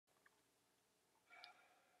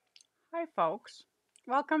Hi folks,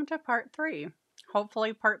 welcome to part 3.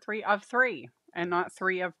 Hopefully part 3 of 3 and not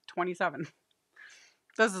 3 of 27.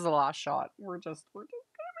 This is the last shot. We're just gonna make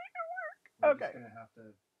it work. Okay. Just gonna have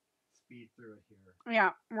to speed through it here.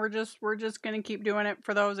 Yeah, we're just gonna keep doing it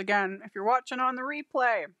for those again. If you're watching on the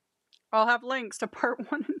replay, I'll have links to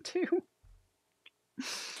part 1 and 2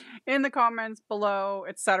 in the comments below,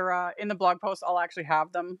 etc. In the blog post, I'll actually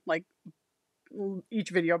have them, like each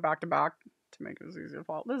video back to back to make this easier to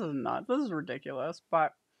follow. This is nuts. This is ridiculous,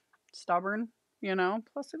 but stubborn, you know.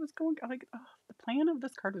 Plus, it was going like the plan of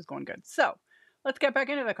this card was going good. So let's get back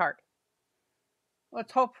into the card.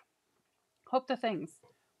 Let's hope the things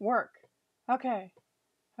work. Okay,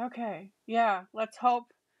 yeah. Let's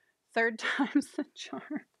hope. Third time's the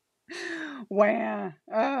charm. Wow.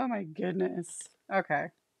 Oh my goodness. Okay.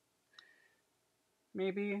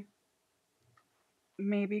 Maybe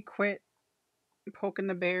quit poking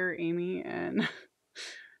the bear, Amy, and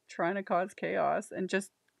trying to cause chaos, and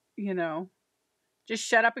just, you know, just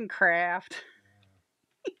shut up and craft.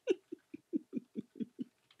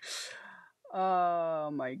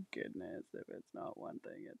 Oh my goodness. If it's not one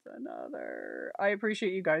thing, it's another. I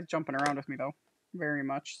appreciate you guys jumping around with me though. Very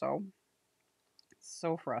much so. It's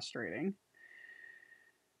so frustrating.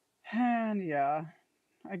 And yeah,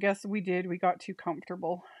 I guess we got too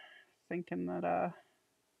comfortable thinking that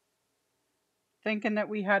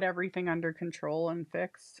we had everything under control and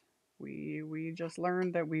fixed. We just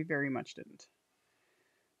learned that we very much didn't.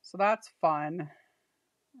 So that's fun.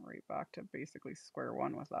 Right back to basically square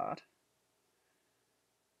one with that.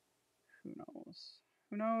 Who knows?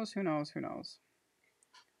 Who knows? Who knows? Who knows?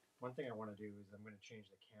 One thing I want to do is I'm going to change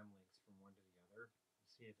the cam links from one to the other and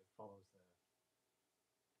see if it follows the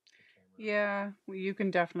camera. Yeah, well, you can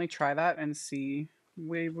definitely try that and see.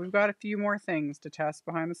 We've got a few more things to test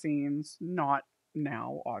behind the scenes. Not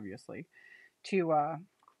now, obviously. To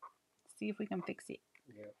see if we can fix it.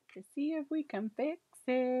 Yep. To see if we can fix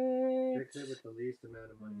it. Fix it with the least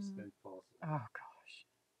amount of money spent possible. Oh gosh.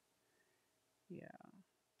 Yeah.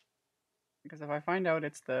 Because if I find out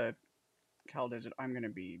it's the Cal Digit, I'm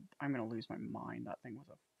gonna lose my mind. That thing was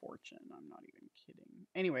a fortune. I'm not even kidding.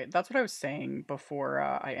 Anyway, that's what I was saying before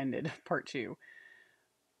I ended part 2.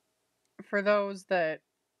 For those that,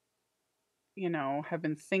 you know, have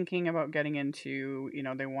been thinking about getting into, you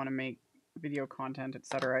know, they want to make video content,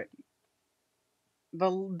 etc. The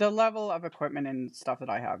level of equipment and stuff that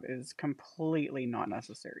I have is completely not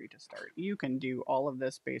necessary to start. You can do all of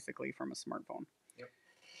this basically from a smartphone. Yep.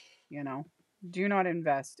 You know, do not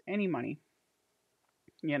invest any money,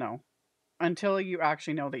 you know, until you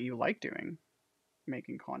actually know that you like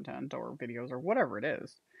making content or videos or whatever it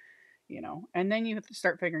is, you know, and then you have to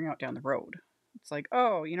start figuring out down the road. It's like,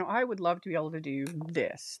 oh, you know, I would love to be able to do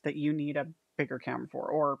this that you need a bigger camera for,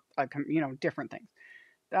 or you know, different things.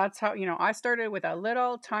 That's how, you know, I started with a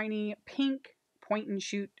little tiny pink point and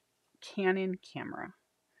shoot Canon camera,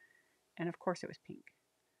 and of course it was pink.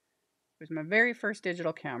 It was my very first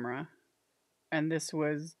digital camera, and this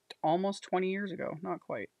was almost 20 years ago, not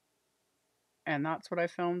quite. And that's what I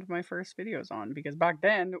filmed my first videos on, because back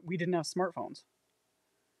then we didn't have smartphones.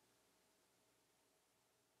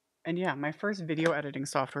 And yeah, my first video editing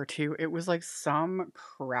software too, it was like some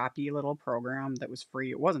crappy little program that was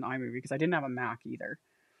free. It wasn't iMovie because I didn't have a Mac either.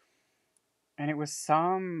 And it was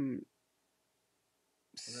some...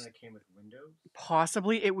 And then it came with Windows?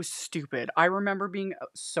 Possibly. It was stupid. I remember being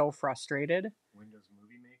so frustrated. Windows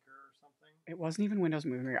Movie Maker or something? It wasn't even Windows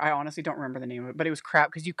Movie Maker. I honestly don't remember the name of it, but it was crap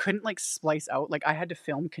because you couldn't like splice out. Like I had to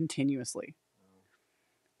film continuously.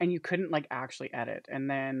 And you couldn't like actually edit. And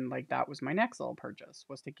then like that was my next little purchase,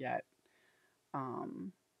 was to get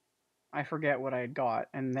I forget what I had got,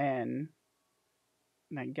 and then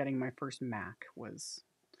like getting my first Mac was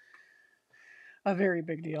a very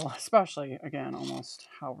big deal, especially again almost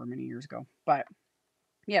however many years ago. But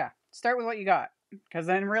yeah, start with what you got, because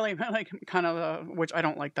then really like kind of which I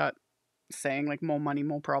don't like that saying, like more money,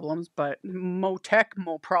 more problems, but more tech,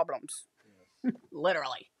 more problems. Yes.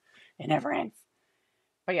 Literally, it never ends.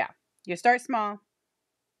 But yeah, you start small,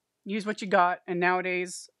 use what you got, and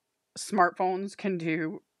nowadays smartphones can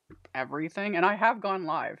do everything, and I have gone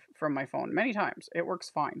live from my phone many times. It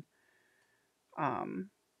works fine.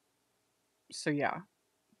 So yeah,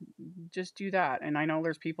 just do that. And I know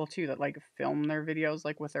there's people too that like film their videos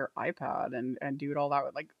like with their iPad and do it all that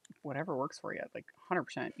with, like, whatever works for you. Like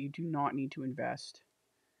 100%, you do not need to invest,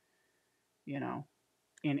 you know,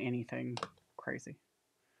 in anything crazy.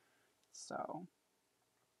 So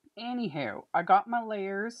anywho, I got my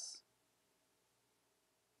layers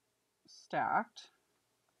stacked,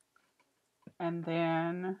 and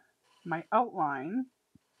then my outline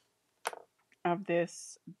of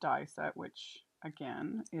this die set, which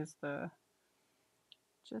again is the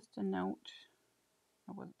Just a Note.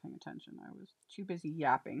 I wasn't paying attention. I was too busy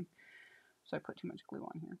yapping, so I put too much glue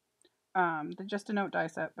on here. The Just a Note die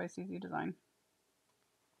set by CZ Design.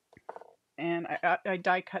 And I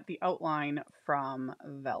die cut the outline from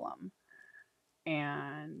vellum.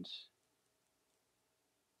 And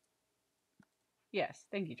yes,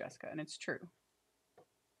 thank you, Jessica. And it's true.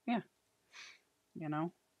 Yeah. You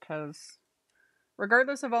know, because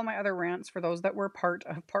regardless of all my other rants, for those that were part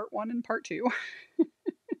of part 1 and part 2,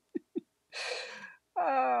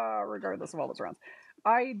 regardless of all those rants,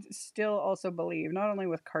 I still also believe, not only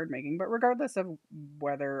with card making, but regardless of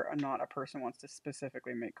whether or not a person wants to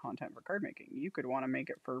specifically make content for card making, you could want to make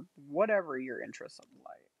it for whatever your interests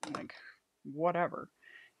like whatever,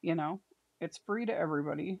 you know, it's free to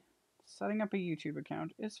everybody. Setting up a YouTube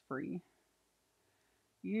account is free.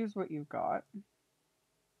 Use what you've got,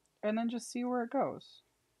 and then just see where it goes.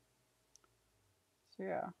 So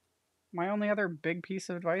yeah, my only other big piece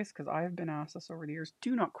of advice, because I have been asked this over the years,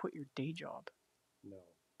 do not quit your day job. No.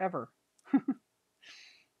 Ever.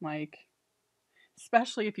 Like,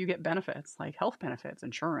 especially if you get benefits, like health benefits,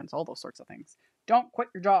 insurance, all those sorts of things. Don't quit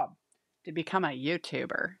your job to become a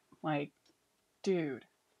YouTuber. Like, dude.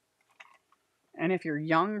 And if you're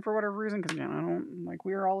young for whatever reason, because again, I don't, like,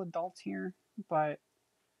 we're all adults here, but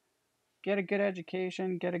get a good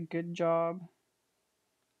education, get a good job.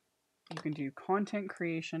 You can do content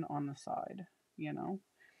creation on the side, you know?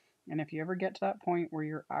 And if you ever get to that point where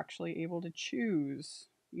you're actually able to choose,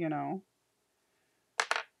 you know,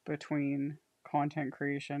 between content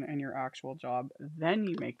creation and your actual job, then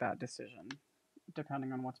you make that decision,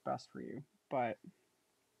 depending on what's best for you. But,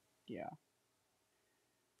 yeah.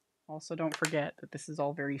 Also, don't forget that this is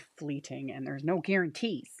all very fleeting and there's no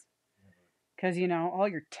guarantees. Because, you know, all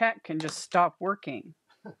your tech can just stop working.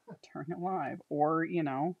 Turn it live. Or, you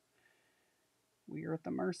know, we are at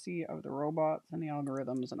the mercy of the robots and the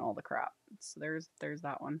algorithms and all the crap. So there's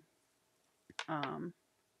that one.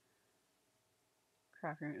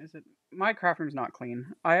 Craft room, is it? My craft room's not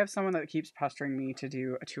clean. I have someone that keeps pestering me to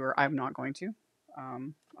do a tour. I'm not going to.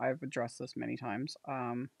 I've addressed this many times.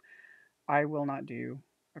 I will not do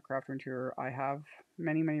a craft room tour. I have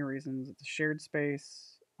many reasons. It's a shared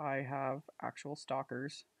space. I have actual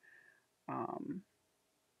stalkers.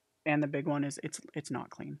 And the big one is it's not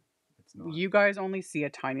clean. It's not. You guys only see a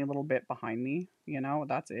tiny little bit behind me, you know,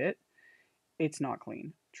 that's it. It's not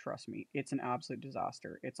clean. Trust me. It's an absolute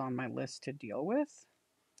disaster. It's on my list to deal with.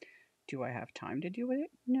 Do I have time to deal with it?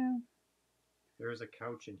 No. There is a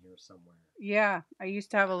couch in here somewhere. Yeah, I used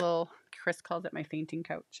to have a little, Chris calls it my fainting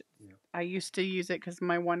couch. Yeah. I used to use it because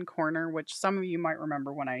my one corner, which some of you might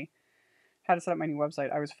remember when I had to set up my new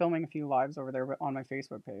website, I was filming a few lives over there on my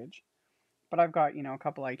Facebook page. But I've got, you know, a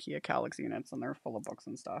couple IKEA Calyx units and they're full of books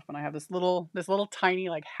and stuff. And I have this little tiny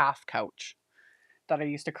like half couch that I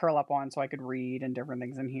used to curl up on so I could read and different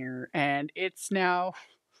things in here. And it's now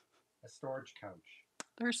a storage couch.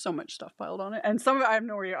 There's so much stuff piled on it. And some of it I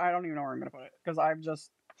don't even know where I'm going to put it. Because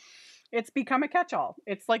it's become a catch-all.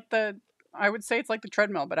 It's like I would say it's like the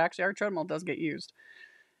treadmill, but actually our treadmill does get used.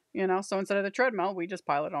 You know, so instead of the treadmill, we just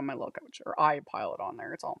pile it on my little couch. Or I pile it on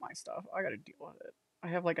there. It's all my stuff. I got to deal with it. I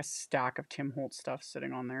have like a stack of Tim Holtz stuff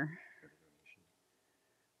sitting on there.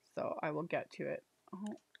 So I will get to it.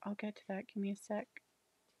 Oh, I'll get to that. Give me a sec.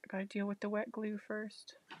 I gotta deal with the wet glue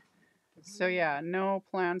first. So yeah, no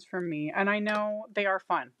plans from me. And I know they are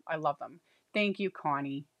fun. I love them. Thank you,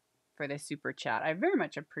 Connie, for this super chat. I very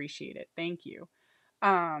much appreciate it. Thank you.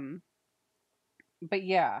 But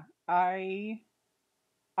yeah, I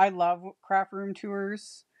love craft room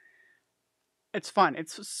tours. It's fun.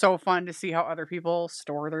 It's so fun to see how other people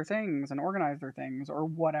store their things and organize their things or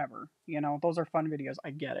whatever. You know, those are fun videos.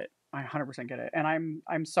 I get it. I 100% get it. And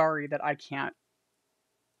I'm sorry that I can't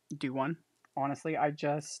do one. Honestly,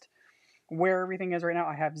 where everything is right now,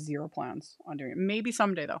 I have zero plans on doing it. Maybe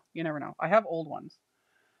someday though. You never know. I have old ones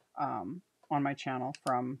on my channel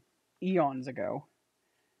from eons ago.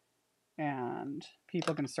 And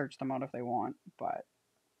people can search them out if they want. But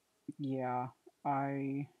yeah,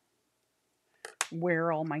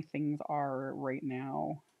 where all my things are right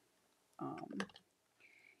now,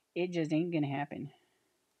 it just ain't gonna happen.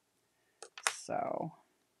 So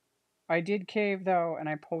I did cave though, and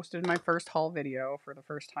I posted my first haul video for the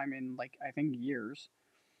first time in like I think years.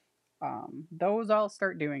 Those I'll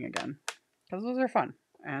start doing again because those are fun,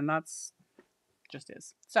 and that's just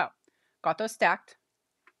is. So got those stacked.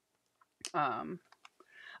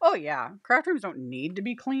 Oh yeah, craft rooms don't need to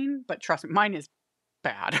be clean, but trust me, mine is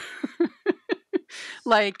bad.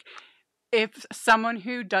 Like if someone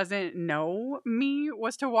who doesn't know me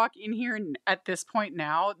was to walk in here and at this point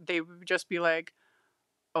now, they would just be like,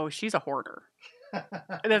 oh, she's a hoarder.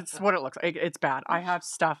 That's what it looks like. It's bad. I have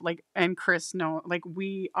stuff like, and Chris, no, like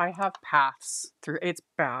I have paths through. It's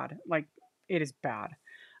bad. Like, it is bad.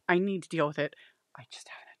 I need to deal with it. I just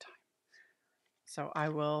haven't had time. So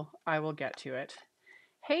I will get to it.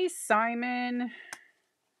 Hey, Simon.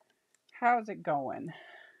 How's it going?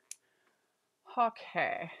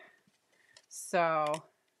 Okay. So,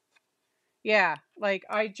 yeah, like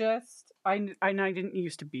I didn't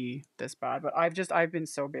used to be this bad, but I've been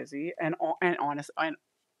so busy and honest and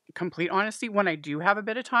complete honesty, when I do have a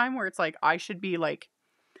bit of time where it's like I should be like,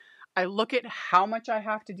 I look at how much I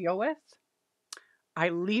have to deal with. I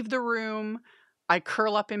leave the room, I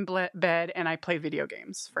curl up in bed and I play video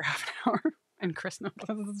games for half an hour. And Chris knows,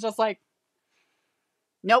 it's just like,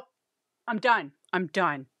 nope, I'm done.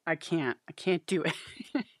 I can't do it.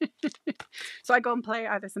 So I go and play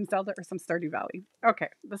either some Zelda or some Stardew Valley. Okay,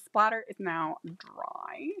 the splatter is now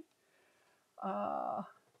dry.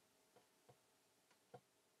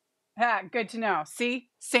 Good to know. See?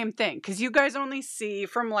 Same thing. Because you guys only see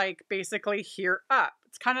from like basically here up.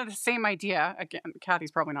 It's kind of the same idea. Again,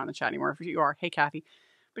 Kathy's probably not in the chat anymore. If you are, hey Kathy.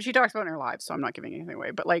 But she talks about it in her lives, so I'm not giving anything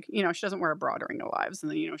away. But like, you know, she doesn't wear a bra during her lives.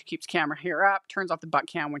 And then, you know, she keeps camera here up, turns off the butt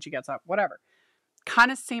cam when she gets up, whatever.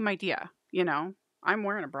 Kind of same idea, you know. I'm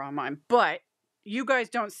wearing a bra on mine, but you guys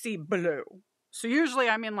don't see blue. So usually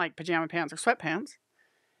I'm in like pajama pants or sweatpants.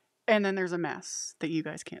 And then there's a mess that you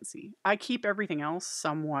guys can't see. I keep everything else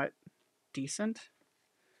somewhat decent,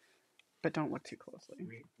 but don't look too closely.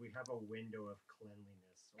 We have a window of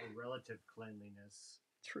cleanliness or relative cleanliness.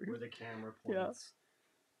 True. Where the camera points.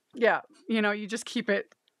 Yeah, you know, you just keep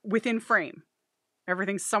it within frame.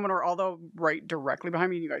 Everything's somewhat, or although right directly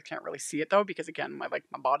behind me, you guys can't really see it though, because again, my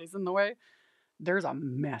body's in the way. There's a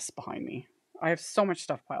mess behind me. I have so much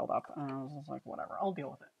stuff piled up, and I was just like, whatever, I'll deal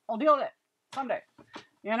with it. I'll deal with it someday.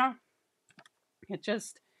 You know, it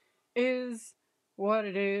just is what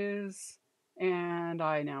it is, and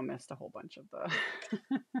I now missed a whole bunch of the.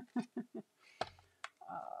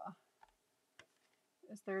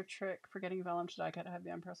 Is there a trick for getting vellum to die cut? I have the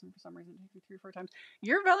EMPRESS, and for some reason it takes me 3 or 4 times.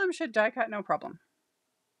 Your vellum should die cut, no problem.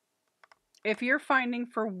 If you're finding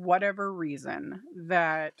for whatever reason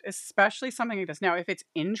that, especially something like this, now if it's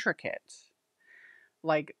intricate,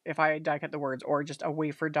 like if I die cut the words or just a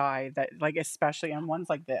wafer die that, like, especially on ones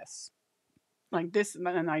like this,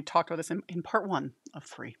 and I talked about this in part 1 of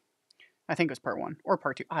 3. I think it was part 1 or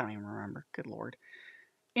part 2. I don't even remember. Good Lord.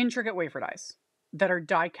 Intricate wafer dies that are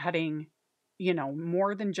die cutting, you know,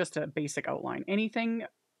 more than just a basic outline. Anything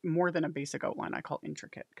more than a basic outline I call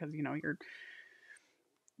intricate, because, you know, you're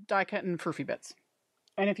die cutting froofy bits.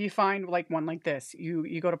 And if you find like one like this,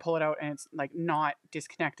 you go to pull it out and it's like not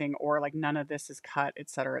disconnecting, or like none of this is cut,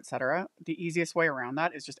 etc., etc. The easiest way around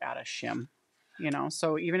that is just add a shim, you know.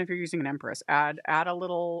 So even if you're using an Empress, add a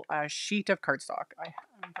little sheet of cardstock.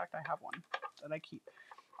 In fact, I have one that I keep.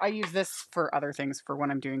 I use this for other things, for when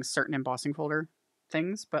I'm doing certain embossing folder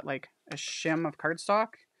things, but like a shim of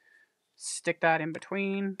cardstock, stick that in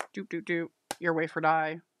between, doop doop doop, your wafer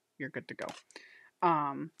die, you're good to go.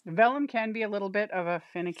 Vellum can be a little bit of a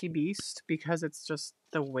finicky beast because it's just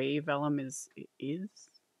the way vellum is,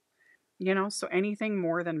 you know, so anything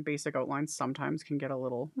more than basic outlines sometimes can get a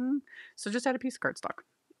little, so just add a piece of cardstock.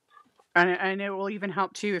 And it will even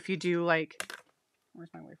help too if you do like,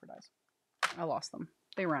 where's my wafer dies? I lost them.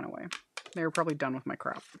 They ran away. They were probably done with my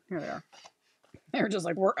crap. Here they are. They were just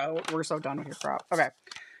like, we're out. We're so done with your crap. Okay.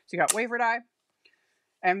 So you got wafer die.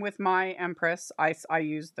 And with my Empress, I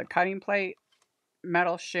use the cutting plate,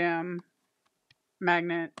 metal shim,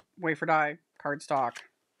 magnet, wafer die, cardstock,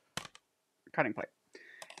 cutting plate.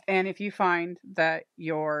 And if you find that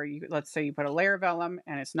let's say you put a layer of vellum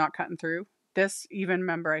and it's not cutting through, this, even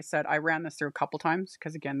remember I said I ran this through a couple times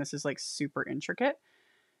because again, this is like super intricate.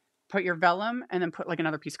 Put your vellum and then put like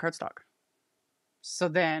another piece of cardstock. So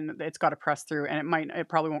then it's got to press through, and it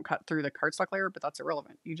probably won't cut through the cardstock layer, but that's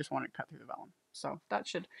irrelevant. You just want it to cut through the vellum. So that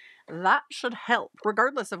should help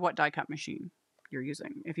regardless of what die cut machine you're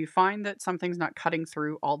using. If you find that something's not cutting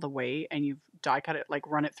through all the way and you've die cut it, like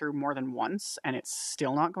run it through more than once and it's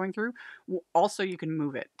still not going through, also you can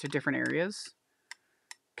move it to different areas.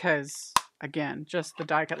 Because again, just the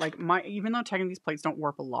die cut, like even though technically these plates don't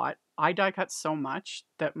warp a lot, I die cut so much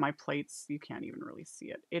that my plates, you can't even really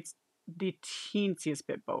see it. It's the teensiest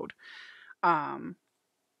bit bowed.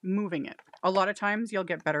 Moving it. A lot of times you'll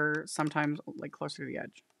get better, sometimes like closer to the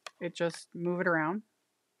edge. It just move it around.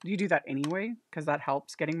 You do that anyway, because that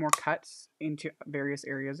helps getting more cuts into various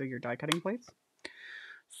areas of your die cutting plates.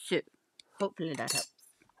 Shit. Hopefully that helps.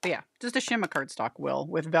 But yeah, just a shim of cardstock will.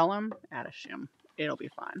 With vellum, add a shim. It'll be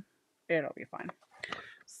fine. It'll be fine.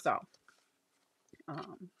 So,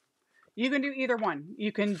 you can do either one.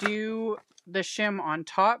 You can do the shim on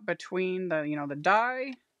top between the, the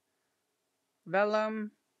die,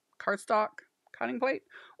 vellum, cardstock, cutting plate,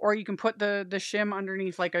 or you can put the shim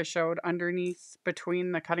underneath, like I showed, underneath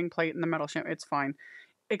between the cutting plate and the metal shim. It's fine.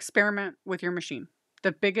 Experiment with your machine.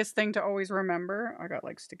 The biggest thing to always remember, I got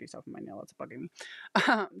like sticky stuff in my nail, it's bugging me.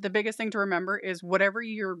 The biggest thing to remember is whatever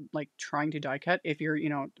you're like trying to die cut, if you're,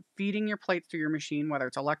 feeding your plates through your machine, whether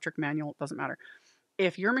it's electric, manual, it doesn't matter.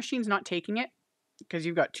 If your machine's not taking it because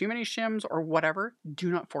you've got too many shims or whatever, do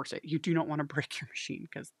not force it. You do not want to break your machine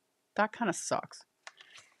because that kind of sucks.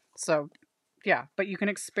 So yeah, but you can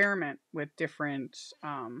experiment with different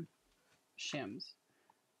shims.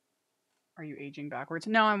 Are you aging backwards?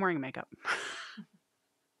 No, I'm wearing makeup.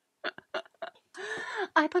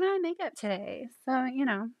 I put on makeup today, so I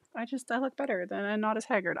look better and not as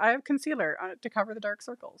haggard. I have concealer to cover the dark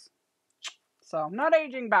circles, so I'm not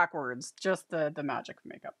aging backwards. Just the magic of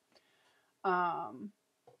makeup.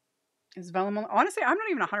 Is vellum? Honestly, I'm not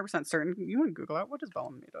even 100% certain. You want to Google it? What is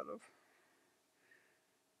vellum made out of?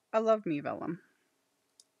 I love me vellum.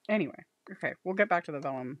 Anyway, okay, we'll get back to the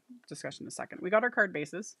vellum discussion in a second. We got our card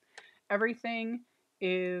bases. Everything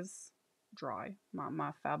is dry.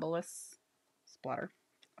 My fabulous splatter.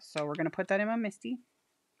 So we're going to put that in my Misty.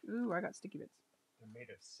 Ooh, I got sticky bits. They're made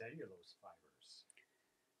of cellulose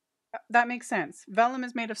fibers. That makes sense. Vellum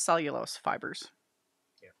is made of cellulose fibers.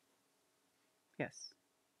 Yeah. Yes.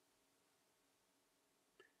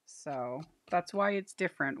 So that's why it's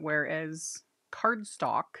different. Whereas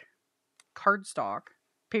cardstock,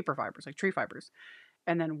 paper fibers, like tree fibers,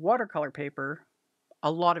 and then watercolor paper, a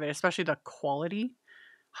lot of it, especially the quality,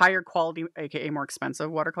 higher quality, aka more expensive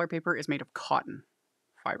watercolor paper, is made of cotton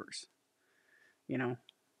fibers.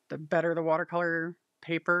 The better the watercolor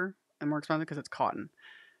paper and more expensive because it's cotton.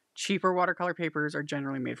 Cheaper watercolor papers are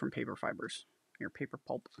generally made from paper fibers, your paper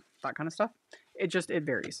pulp, that kind of stuff. It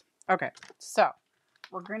varies. Okay, so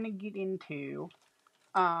we're gonna get into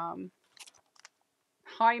hi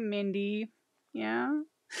Mindy. Yeah, I'm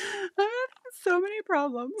having so many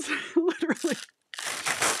problems. Literally,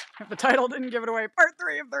 if the title didn't give it away, part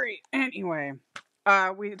 3 of 3. Anyway,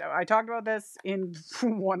 I talked about this in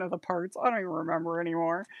one of the parts. I don't even remember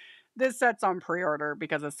anymore. This set's on pre-order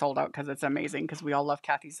because it's sold out because it's amazing because we all love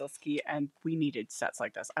Kathy Silsky and we needed sets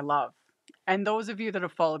like this. And those of you that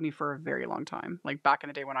have followed me for a very long time, like back in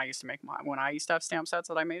the day when I used to when I used to have stamp sets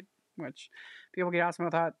that I made, which people get asking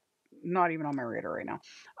about that, not even on my radar right now.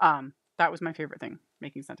 That was my favorite thing,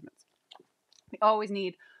 making sentiments. We always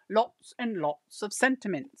need lots and lots of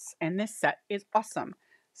sentiments, and this set is awesome.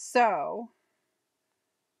 So,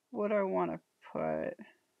 what do I want to put?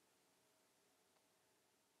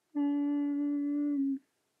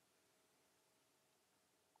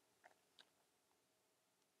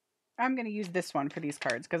 I'm going to use this one for these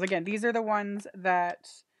cards because, again, these are the ones that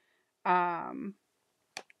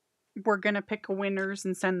we're going to pick winners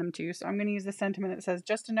and send them to. So I'm going to use the sentiment that says,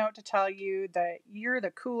 just a note to tell you that you're the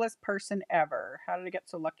coolest person ever. How did I get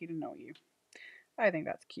so lucky to know you? I think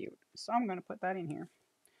that's cute. So I'm going to put that in here.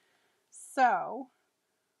 So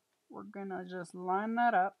we're going to just line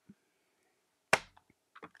that up.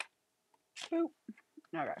 Boop.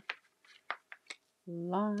 Okay.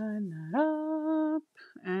 Line that up.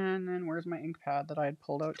 And then where's my ink pad that I had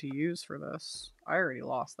pulled out to use for this? I already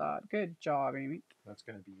lost that. Good job, Amy. That's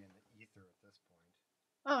going to be in the ether at this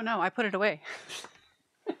point. Oh no, I put it away.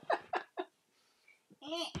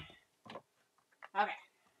 Okay.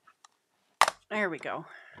 There we go.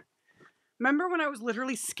 Remember when I was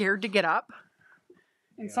literally scared to get up?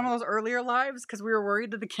 In some of those earlier lives because we were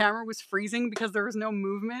worried that the camera was freezing because there was no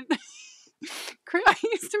movement. I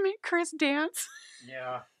used to make Chris dance.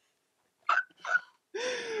 Yeah.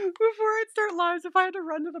 Before I'd start lives, if I had to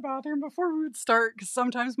run to the bathroom before we would start, because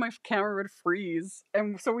sometimes my camera would freeze.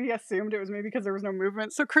 And so we assumed it was maybe because there was no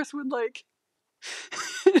movement. So Chris would like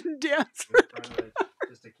dance.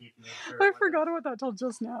 Just to keep sure I forgot about that till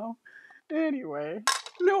just now. Anyway,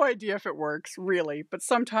 no idea if it works, really. But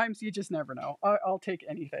sometimes you just never know. I'll take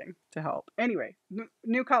anything to help. Anyway,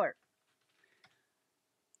 new color.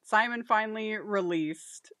 Simon finally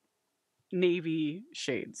released navy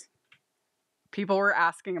shades. People were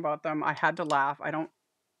asking about them. I had to laugh. Can't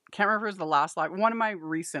remember if it was the last live, one of my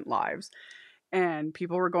recent lives, and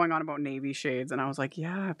people were going on about navy shades, and I was like,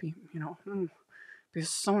 yeah, it'd be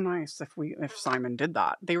so nice if Simon did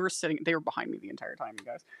that. They were behind me the entire time, you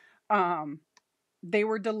guys. They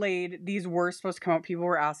were delayed. These were supposed to come out. People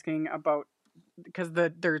were asking about because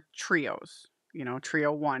they're trios. you know,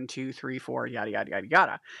 trio 1, 2, 3, 4, yada, yada, yada,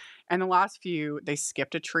 yada. And the last few, they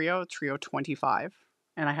skipped a trio 25.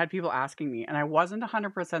 And I had people asking me, and I wasn't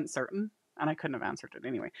 100% certain, and I couldn't have answered it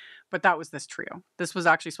anyway. But that was this trio. This was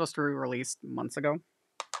actually supposed to be released months ago.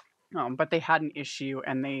 But they had an issue,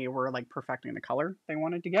 and they were like perfecting the color they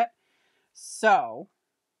wanted to get. So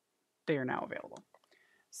they are now available.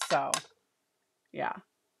 So yeah,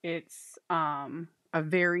 it's a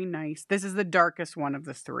very nice. This is the darkest one of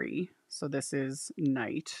the three. So this is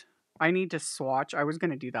night. I need to swatch. I was going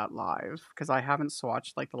to do that live because I haven't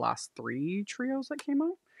swatched like the last 3 trios that came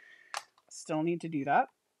out. Still need to do that.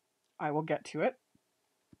 I will get to it.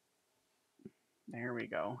 There we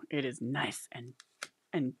go. It is nice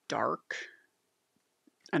and dark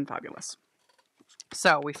and fabulous.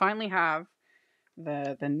 So we finally have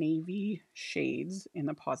the navy shades in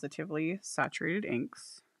the Pawsitively saturated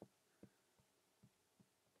inks.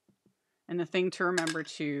 And the thing to remember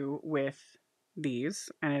too with these,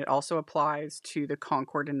 and it also applies to the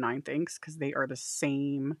Concord and 9th inks because they are the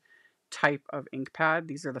same type of ink pad.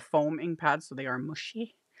 These are the foam ink pads, so they are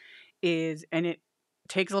mushy. And it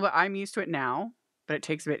takes a little bit. I'm used to it now, but it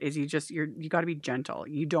takes a bit. You got to be gentle.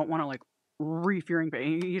 You don't want to like reef your ink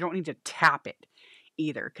pad. You don't need to tap it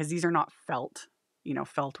either because these are not felt. You know,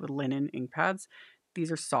 felt with linen ink pads.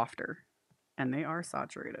 These are softer, and they are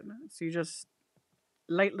saturated. So you just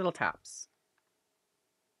light little taps.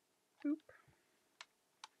 Boop.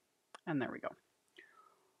 And there we go.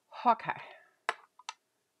 Okay.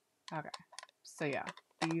 So yeah,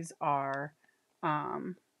 these are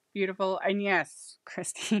beautiful. And yes,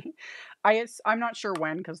 Christy, I'm not sure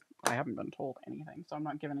when because I haven't been told anything, so I'm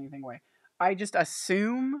not giving anything away. I just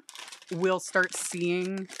assume we'll start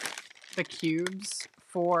seeing the cubes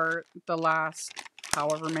for the last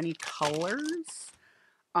however many colors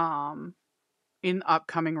in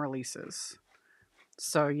upcoming releases.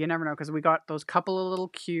 So you never know because we got those couple of little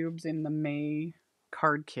cubes in the May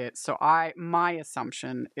card kit. So my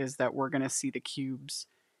assumption is that we're going to see the cubes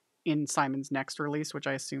in Simon's next release, which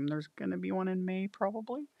I assume there's going to be one in May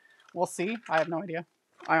probably. We'll see. I have no idea.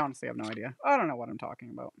 I honestly have no idea. I don't know what I'm talking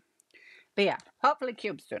about. But yeah, hopefully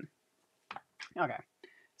cubes soon. Okay.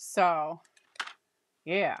 So,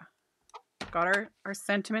 yeah. Got our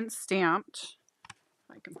sentiments stamped.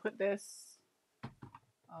 I can put this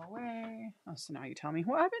away. Oh, so now you tell me.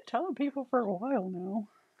 Well, I've been telling people for a while now.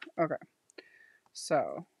 Okay.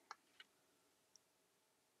 So,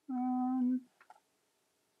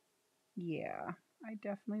 yeah, I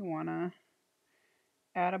definitely want to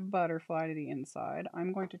add a butterfly to the inside.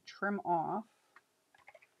 I'm going to trim off.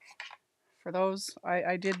 For those,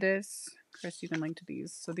 I did this. Chris, you can link to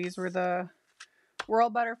these. So these were the Whirl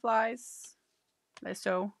butterflies.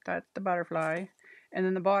 So that's the butterfly. And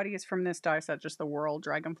then the body is from this die set, just the Whirl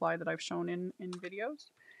Dragonfly that I've shown in videos.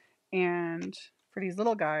 And for these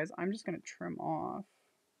little guys, I'm just going to trim off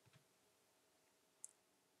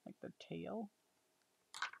like the tail.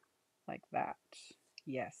 Like that.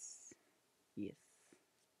 Yes. Yes.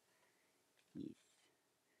 Yes.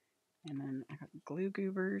 And then I got glue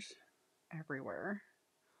goobers everywhere.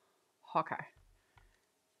 Okay.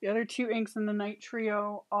 The other 2 inks in the night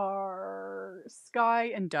trio are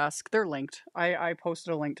Sky and Dusk. They're linked. I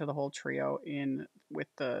posted a link to the whole trio in with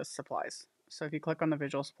the supplies. So if you click on the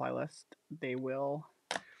visual supply list, they will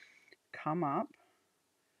come up.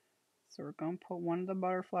 So we're going to put one of the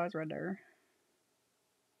butterflies right there.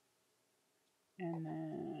 And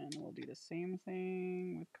then we'll do the same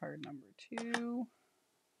thing with card number 2.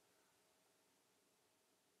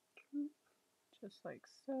 Just like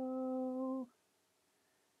so.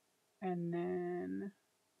 And then,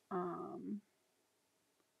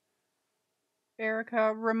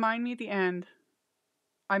 Erica, remind me at the end.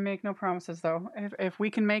 I make no promises though. If we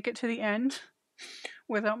can make it to the end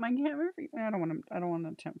without my camera, I don't want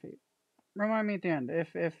to tempt fate. Remind me at the end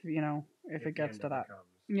if you know if it gets to that.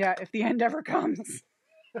 Yeah, if the end ever comes.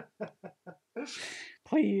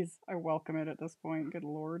 Please, I welcome it at this point. Good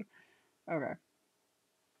Lord. Okay.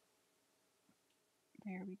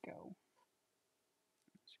 There we go.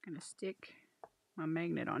 Just gonna stick my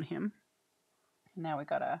magnet on him. Now we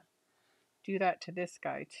gotta do that to this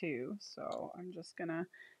guy too. So I'm just gonna.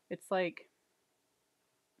 It's like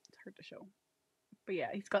it's hard to show. But yeah,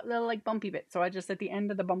 he's got little like bumpy bits. So I just, at the end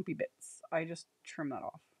of the bumpy bits, I just trim that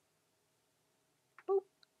off. Boop.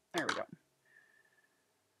 There we go.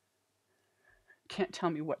 Can't tell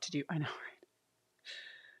me what to do. I know, right?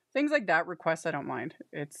 Things like that, requests, I don't mind.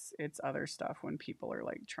 It's other stuff when people are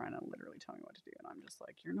like trying to literally tell me what to do. And I'm just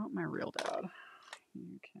like, you're not my real dad.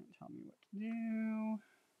 You can't tell me what to do.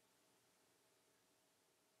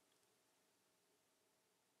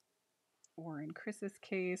 Or in Chris's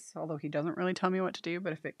case, although he doesn't really tell me what to do,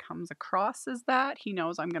 but if it comes across as that, he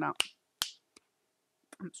knows I'm a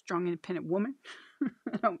strong, independent woman.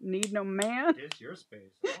 I don't need no man. It's your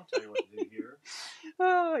space. I won't tell you what to do here.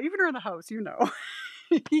 Even around the house, you know.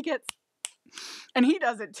 He gets... And he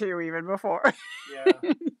does it too, even before.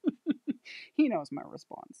 Yeah. He knows my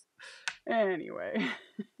response. Anyway.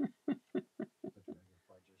 The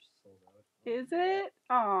Dragonfly just sold out. Is it?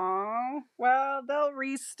 Aww. Well, they'll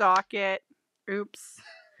restock it. Oops.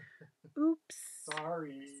 Oops.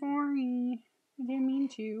 Sorry. Sorry. I didn't mean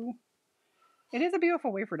to. It is a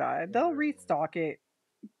beautiful wafer dye. They'll restock it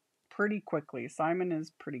pretty quickly. Simon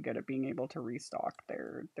is pretty good at being able to restock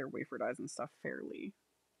their wafer dyes and stuff fairly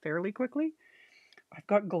quickly. I've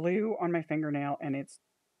got glue on my fingernail and it's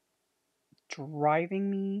driving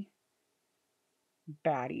me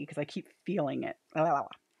batty because I keep feeling it.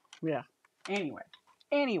 Yeah. Anyway.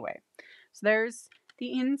 So there's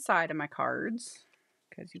the inside of my cards.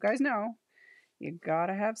 Because you guys know, you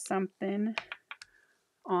gotta have something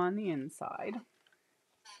on the inside.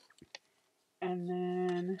 And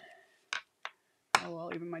then, oh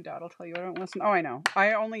well, even my dad will tell you I don't listen. Oh, I know.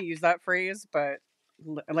 I only use that phrase, but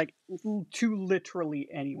like to literally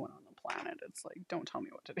anyone on the planet. It's like, don't tell me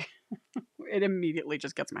what to do. It immediately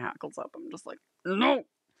just gets my hackles up. I'm just like, no.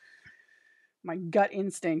 My gut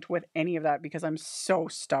instinct with any of that, because I'm so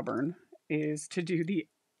stubborn, is to do the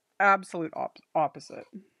absolute opposite.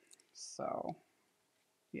 So,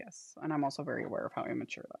 yes. And I'm also very aware of how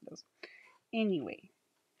immature that is. Anyway.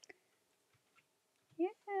 Yeah,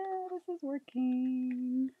 this is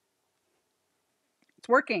working. It's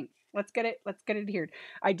working. Let's get it adhered.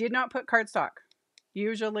 I did not put cardstock.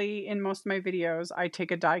 Usually in most of my videos, I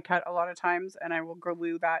take a die cut a lot of times and I will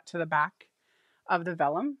glue that to the back of the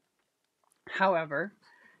vellum. However,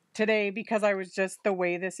 today, because I was just the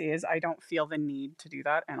way this is, I don't feel the need to do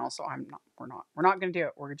that. And also we're not going to do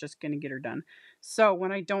it. We're just going to get her done. So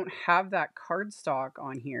when I don't have that cardstock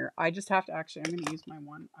on here, I just have to I'm going to use my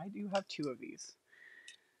one. I do have two of these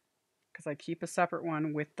because I keep a separate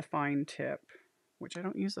one with the fine tip, which I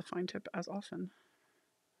don't use the fine tip as often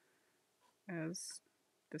as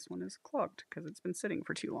this one is clogged because it's been sitting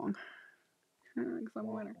for too long. Because I'm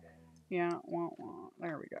a winner. Yeah,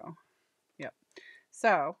 there we go. Yep.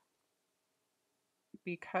 So,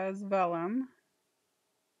 because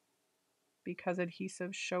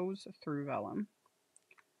adhesive shows through vellum,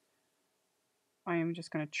 I am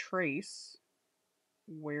just going to trace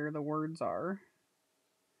where the words are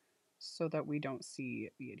so that we don't see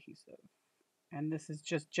the adhesive. And this is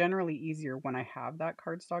just generally easier when I have that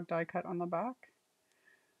cardstock die cut on the back.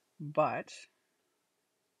 But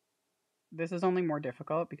this is only more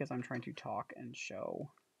difficult because I'm trying to talk and show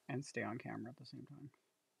and stay on camera at the same time.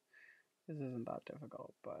 This isn't that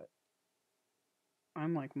difficult, but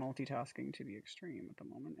I'm like multitasking to the extreme at the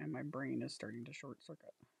moment, and my brain is starting to short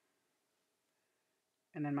circuit.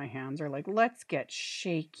 And then my hands are like, let's get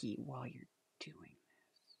shaky while you're doing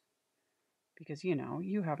this. Because, you know,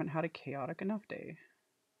 you haven't had a chaotic enough day.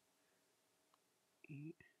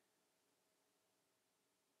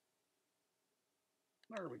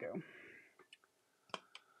 There we go.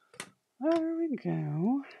 There we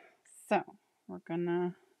go. So, we're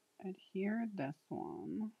gonna adhere this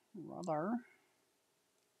one rather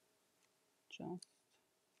just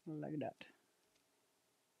like that.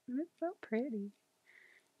 And it's so pretty.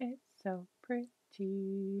 It's so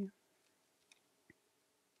pretty.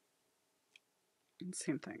 And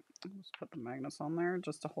same thing. I'll just put the magnets on there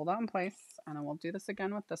just to hold that in place. And then we'll do this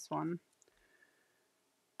again with this one.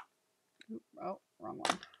 Oop, oh, wrong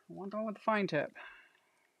one. I want the one with the fine tip.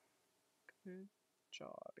 Good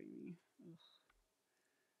job, Amy.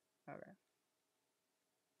 Ugh. Okay.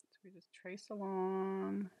 So we just trace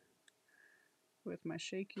along with my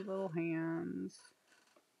shaky little hands.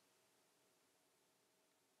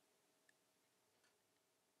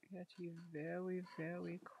 You have to be very,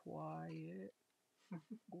 very quiet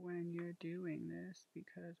when you're doing this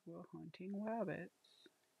because we're hunting rabbits.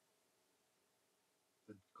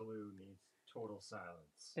 The glue needs total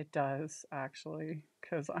silence. It does, actually,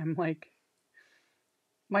 because I'm like,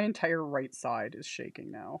 my entire right side is shaking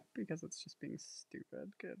now because it's just being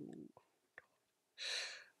stupid. Good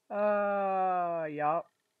God. Yeah.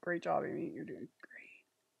 Great job, Amy. You're doing great.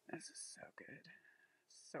 This is so good.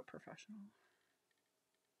 So professional.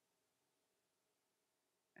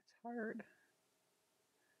 It's hard.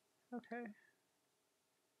 Okay.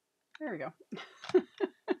 There we go.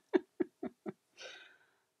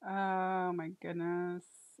 Oh my goodness.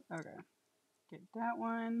 Okay. Get that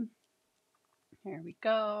one. Here we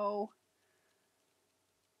go.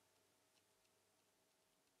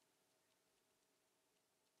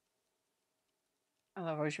 I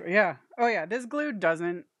love how yeah. Oh yeah, this glue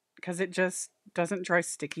doesn't, because it just doesn't dry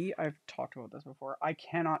sticky. I've talked about this before. I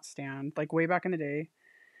cannot stand, like way back in the day,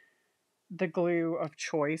 the glue of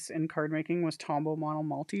choice in card making was Tombow Mono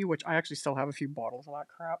Multi, which I actually still have a few bottles of that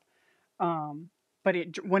crap. Um, but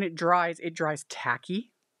when it dries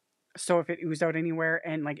tacky. So if it oozed out anywhere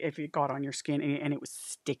and like if it got on your skin and it was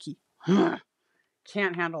sticky,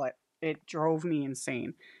 can't handle it. It drove me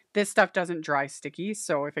insane. This stuff doesn't dry sticky,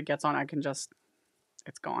 so if it gets on, I can just,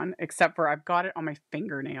 it's gone. Except for I've got it on my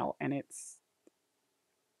fingernail and it's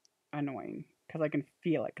annoying because I can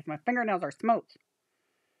feel it because my fingernails are smooth.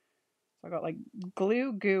 So I got like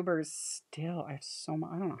glue goobers still. I have so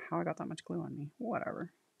much. I don't know how I got that much glue on me.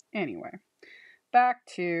 Whatever. Anyway, back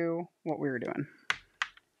to what we were doing.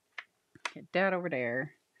 Get that over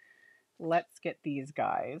there. Let's get these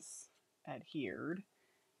guys adhered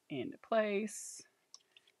into place.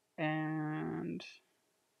 And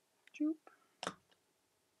joop.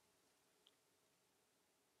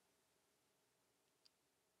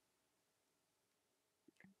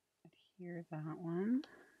 Adhere that one.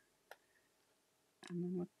 And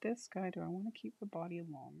then with this guy, do I want to keep the body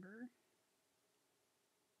longer?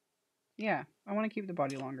 Yeah, I want to keep the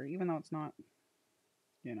body longer, even though it's not,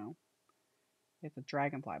 you know, it's a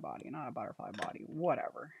dragonfly body, not a butterfly body.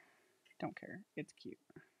 Whatever. Don't care. It's cute.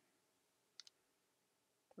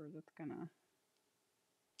 So it's gonna...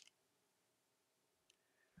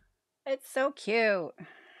 It's so cute.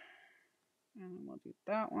 And we'll do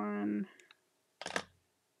that one.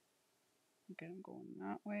 Get him going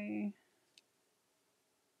that way.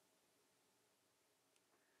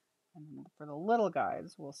 And then for the little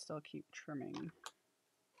guys, we'll still keep trimming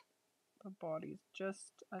the bodies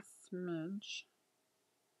just a smidge.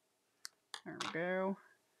 There we go.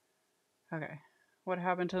 Okay. What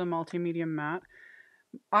happened to the multimedia matte?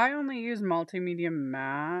 I only use multimedia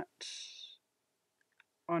matte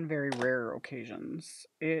on very rare occasions.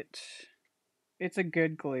 It's a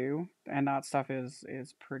good glue, and that stuff is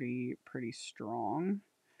pretty strong,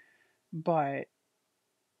 but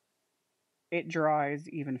it dries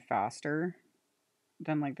even faster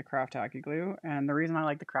than like the Craft Tacky glue. And the reason I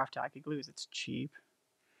like the Craft Tacky glue is it's cheap.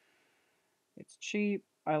 It's cheap.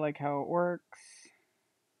 I like how it works.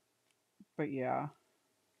 But yeah.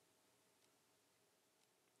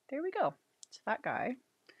 There we go. It's that guy.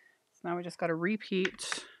 So now we just got to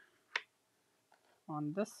repeat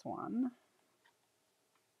on this one.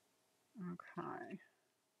 Okay.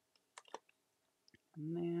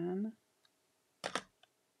 And then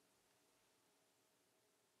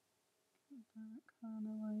that kind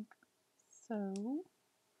of like so.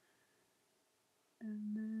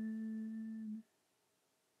 And then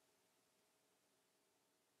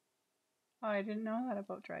oh, I didn't know that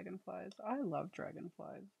about dragonflies. I love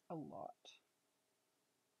dragonflies a lot.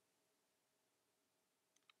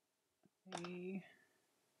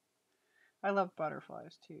 I love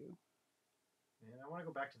butterflies too. Man, I want to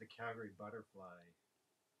go back to the Calgary butterfly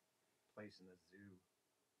place in the zoo.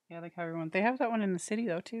 Yeah, like how everyone, they have that one in the city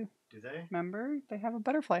though too. Do they? Remember? They have a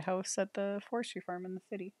butterfly house at the forestry farm in the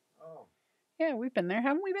city. Oh. Yeah, we've been there.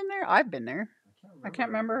 Haven't we been there? I've been there. I can't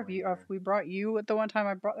remember if we brought you at the one time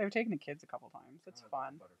they were taking the kids a couple times. It's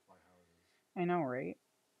fun. Butterfly houses. I know, right?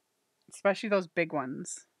 Especially those big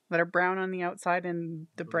ones that are brown on the outside and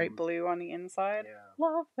the bright blue on the inside. Yeah.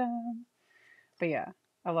 Love them. But yeah,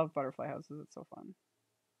 I love butterfly houses. It's so fun.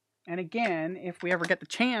 And again, if we ever get the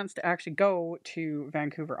chance to actually go to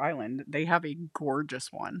Vancouver Island, they have a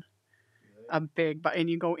gorgeous one. Really? A big, and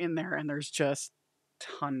you go in there and there's just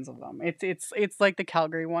tons of them. It's like the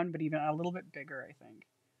Calgary one, but even a little bit bigger, I think.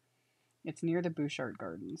 It's near the Bouchard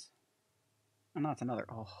Gardens. And that's another,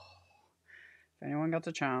 oh. If anyone gets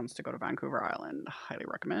a chance to go to Vancouver Island, highly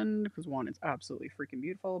recommend, because one, it's absolutely freaking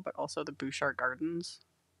beautiful, but also the Bouchard Gardens.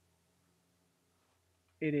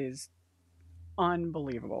 It is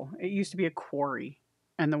unbelievable. It used to be a quarry,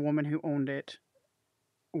 and the woman who owned it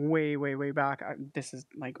way back, this is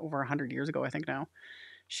like over 100 years ago, I think now,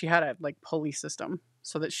 she had a like pulley system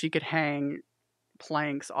so that she could hang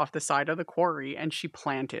planks off the side of the quarry, and she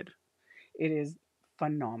planted. It is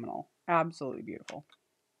phenomenal. Absolutely beautiful.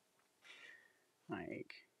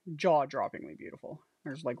 Like jaw-droppingly beautiful.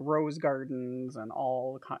 There's like rose gardens and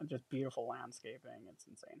all just beautiful landscaping. It's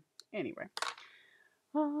insane. Anyway.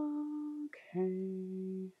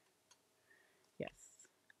 Okay. Yes.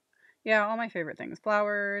 Yeah, all my favorite things.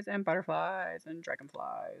 Flowers and butterflies and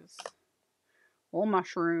dragonflies. Little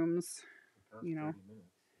mushrooms. You know.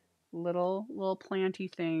 Little planty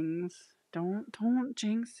things. Don't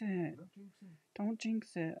jinx it. Don't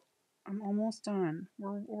jinx it. I'm almost done.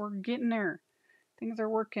 We're getting there. Things are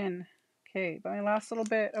working. Okay, but my last little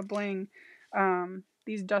bit of bling.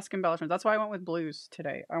 these dusk embellishments. That's why I went with blues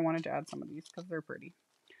today. I wanted to add some of these because they're pretty.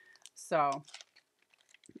 So,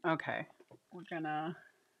 okay. We're gonna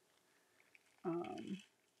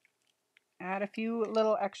add a few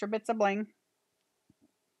little extra bits of bling.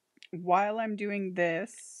 While I'm doing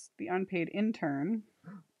this, the unpaid intern.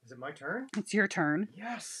 Is it my turn? It's your turn.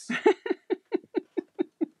 Yes.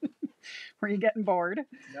 Were you getting bored?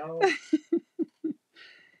 No.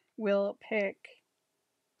 We'll pick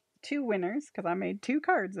 2 winners because I made 2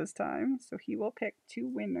 cards this time. So he will pick 2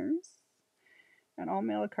 winners. And I'll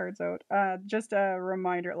mail the cards out. Just a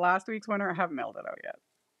reminder, last week's winner, I haven't mailed it out yet.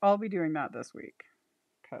 I'll be doing that this week.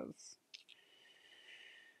 Because,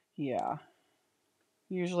 yeah.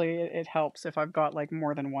 Usually it helps if I've got like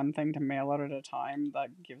more than one thing to mail out at a time.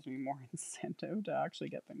 That gives me more incentive to actually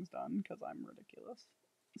get things done because I'm ridiculous.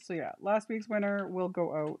 So yeah, last week's winner will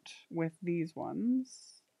go out with these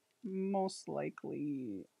ones. Most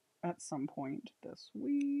likely at some point this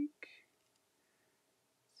week.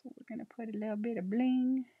 So we're going to put a little bit of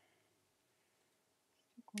bling.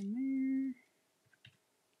 Stick one there.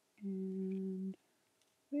 And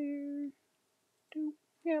there. Doop.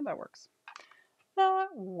 Yeah, that works. That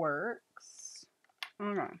works.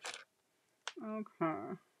 Okay.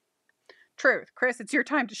 Okay. Truth. Chris, it's your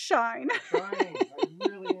time to shine. I'm trying. I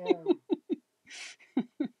really am.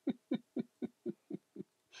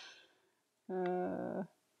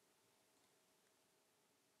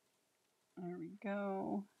 There we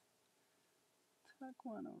go. Tuck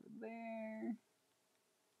one over there.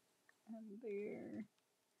 And there.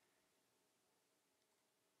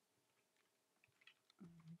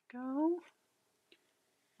 There we go.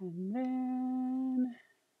 And then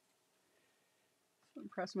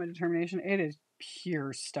impress my determination. It is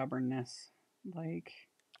pure stubbornness. Like,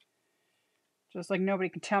 just like nobody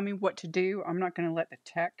can tell me what to do. I'm not going to let the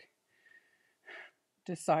tech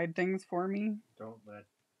decide things for me. Don't let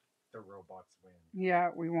the robots win. Yeah,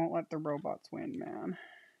 we won't let the robots win, man.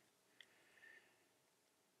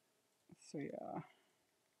 So yeah.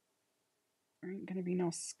 There ain't gonna be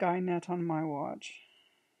no Skynet on my watch.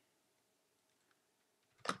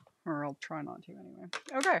 Or I'll try not to anyway.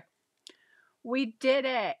 Okay. We did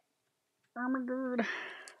it! Oh my god.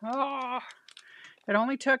 Oh. It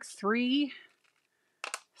only took three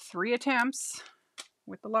attempts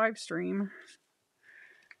with the live stream.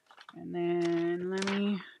 And then let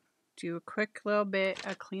me do a quick little bit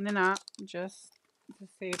of cleaning up just to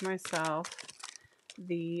save myself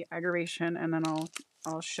the aggravation, and then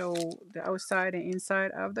I'll show the outside and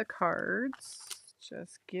inside of the cards.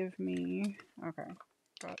 Just give me okay.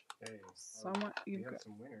 Got somewhat. You've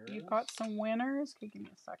got some winners. Okay, give me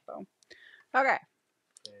a sec though. Okay.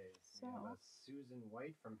 Okay. So we have a Susan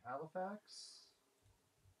White from Halifax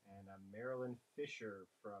and a Marilyn Fisher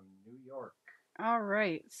from New York. All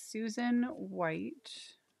right, Susan White,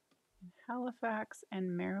 Halifax,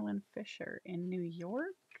 and Marilyn Fisher in New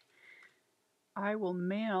York. I will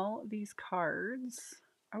mail these cards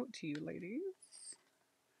out to you, ladies.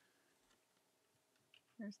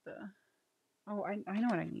 There's the... Oh, I know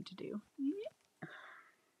what I need to do.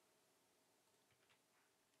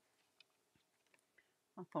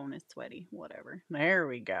 My phone is sweaty. Whatever. There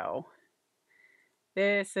we go.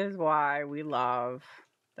 This is why we love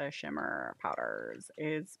the shimmer powders.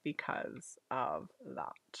 It's because of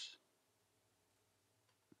that.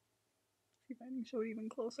 See if I can show it even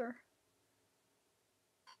closer.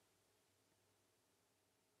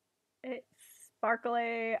 It's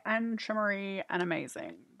sparkly and shimmery and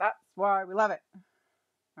amazing. That's why we love it.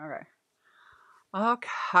 Okay.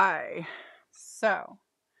 Okay. So,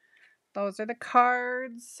 those are the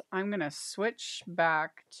cards. I'm going to switch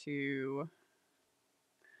back to...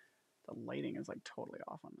 The lighting is like totally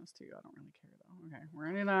off on this too. I don't really care though. Okay, we're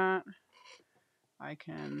going to do that. I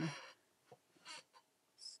can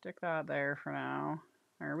stick that there for now.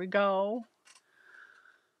 There we go.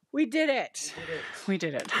 We did it. We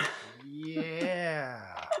did it. Yeah.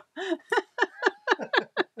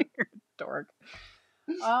 You're a dork.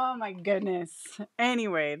 Oh my goodness.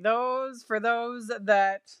 Anyway, for those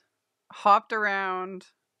that hopped around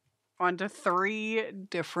onto 3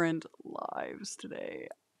 different lives today,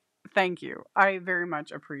 thank you. I very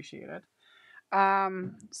much appreciate it.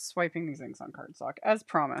 Swiping these inks on cardstock as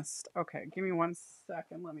promised. Okay, give me 1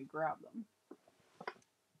 second. Let me grab them.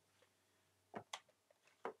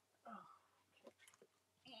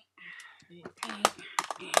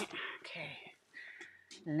 Okay.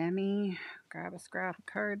 Let me grab a scrap of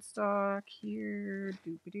cardstock here.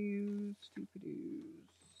 Doop-a-doos,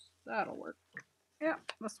 doop-a-doos. That'll work. Yeah,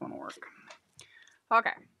 this one will work.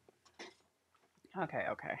 Okay.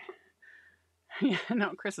 Okay. Yeah,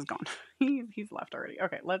 no, Chris is gone. He's left already.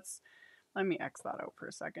 Okay, let's Let me X that out for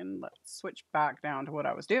a second. Let's switch back down to what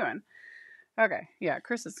I was doing. Okay, yeah,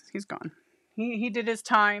 he's gone. He did his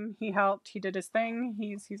time. He helped. He did his thing.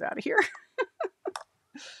 He's out of here.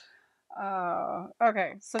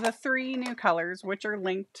 Okay, so the 3 new colors, which are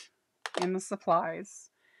linked in the supplies.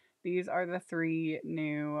 These are the 3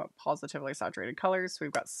 new positively saturated colors. So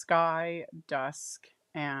we've got Sky, Dusk,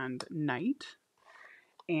 and Night.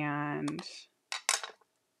 And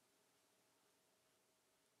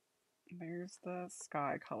there's the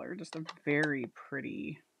Sky color, just a very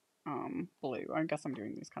pretty blue. I guess I'm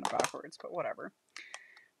doing these kind of backwards, but whatever.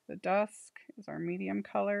 The Dusk is our medium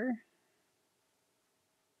color.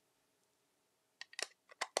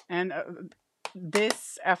 And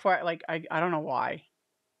this FY, like, I don't know why.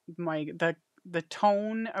 The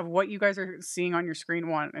tone of what you guys are seeing on your screen,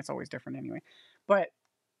 one, it's always different anyway. But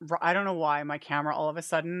I don't know why my camera all of a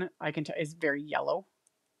sudden, I can tell, is very yellow.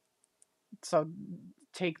 So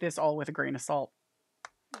take this all with a grain of salt.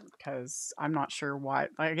 Because I'm not sure why.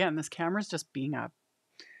 Again, this camera's just being a...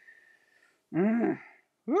 Ooh,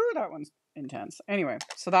 that one's intense. Anyway,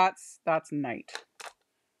 so that's Night.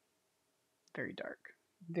 Very dark.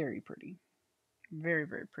 Very pretty. Very,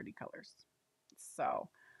 very pretty colors. So,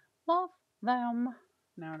 love them.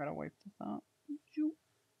 Now I gotta wipe this up.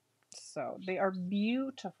 So, they are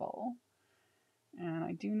beautiful. And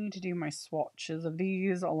I do need to do my swatches of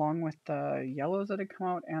these along with the yellows that had come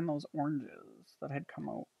out and those oranges that had come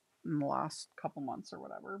out in the last couple months or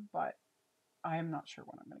whatever. But I am not sure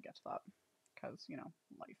when I'm going to get to that because, you know,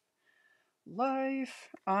 life.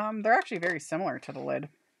 They're actually very similar to the lid.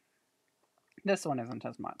 This one isn't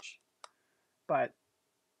as much. But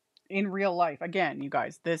in real life, again, you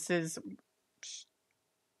guys, this is...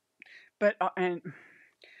 But, and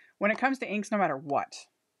when it comes to inks, no matter what,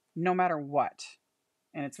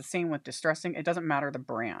 and it's the same with distressing, it doesn't matter the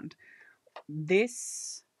brand.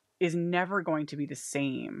 This is never going to be the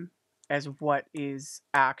same as what is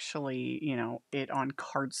actually, you know, it on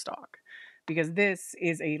cardstock. Because this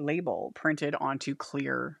is a label printed onto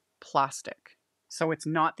clear plastic. So it's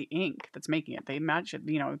not the ink that's making it. They match it,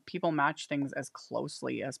 you know, people match things as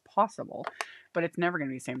closely as possible, but it's never going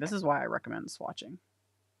to be the same. This is why I recommend swatching,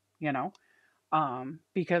 you know,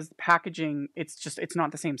 because packaging, it's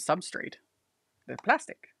not the same substrate. The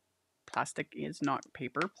plastic is not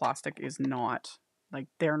paper. Plastic is not, like,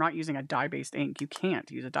 they're not using a dye-based ink. You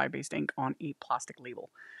can't use a dye-based ink on a plastic label.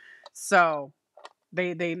 So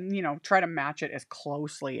they you know, try to match it as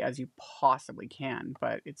closely as you possibly can,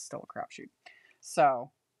 but it's still a crapshoot. So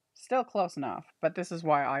still close enough, but this is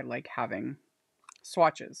why I like having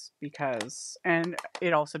swatches, because, and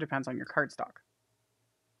it also depends on your cardstock,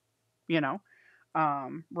 you know,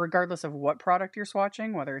 regardless of what product you're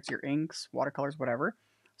swatching, whether it's your inks, watercolors, whatever,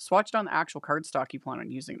 swatch it on the actual cardstock you plan on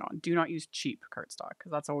using it on. Do not use cheap cardstock,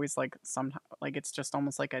 because that's always like like it's just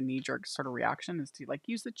almost like a knee-jerk sort of reaction is to like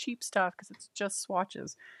use the cheap stuff because it's just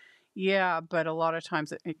swatches. Yeah, but a lot of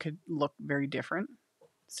times it could look very different,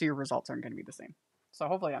 so your results aren't going to be the same. So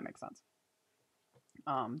hopefully that makes sense.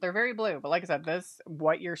 They're very blue, but like I said,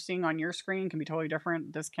 what you're seeing on your screen can be totally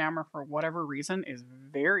different. This camera, for whatever reason, is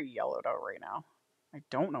very yellowed out right now. I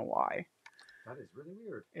don't know why. That is really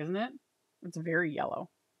weird. Isn't it? It's very yellow.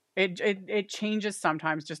 It changes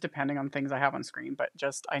sometimes just depending on things I have on screen, but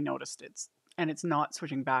just I noticed it's not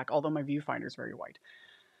switching back, although my viewfinder is very white.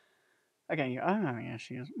 Again, yeah,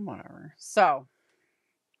 she is, whatever. So,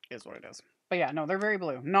 is what it is. But yeah, no, they're very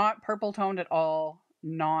blue. Not purple toned at all.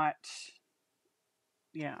 Not,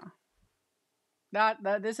 yeah.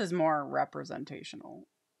 That this is more representational.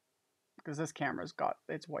 Because this camera's got,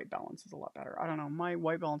 its white balance is a lot better. I don't know, my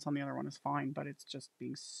white balance on the other one is fine, but it's just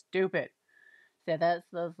being stupid. So those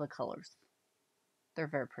are the colors. They're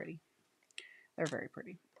very pretty. They're very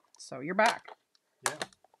pretty. So you're back. Yeah.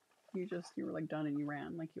 You were like done and you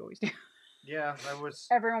ran like you always do. Yeah, I was.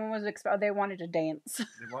 Everyone was they wanted to dance. They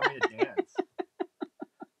want me to dance.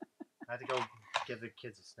 I had to go give the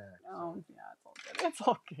kids a snack. Oh, so. Yeah, it's all good. It's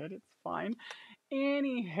all good. It's fine.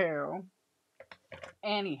 Anywho.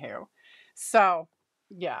 So,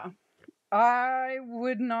 yeah. I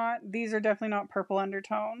would not, these are definitely not purple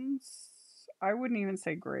undertones. I wouldn't even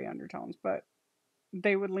say gray undertones, but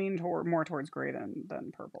they would lean more towards gray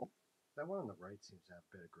than purple. That one on the right seems to have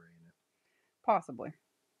a bit of gray in it. Possibly.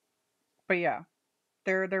 But yeah,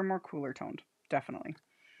 they're more cooler toned, definitely.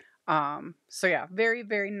 So yeah, very,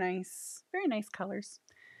 very nice colors.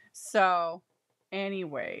 So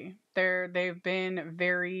anyway, they've been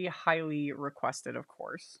very highly requested, of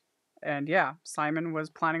course. And yeah, Simon was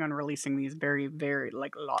planning on releasing these very, very,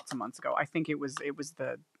 like, lots of months ago. I think it was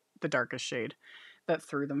the darkest shade that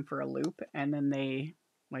threw them for a loop, and then they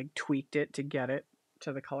like tweaked it to get it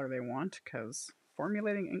to the color they want, because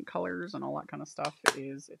formulating ink colors and all that kind of stuff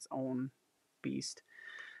is its own beast.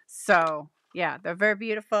 So yeah, they're very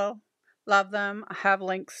beautiful. Love them. I have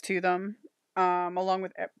links to them, along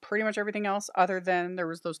with pretty much everything else, other than there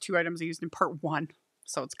was those 2 items I used in part 1.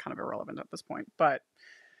 So it's kind of irrelevant at this point. But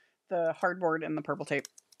the hardboard and the purple tape,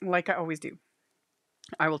 like I always do.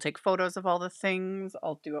 I will take photos of all the things.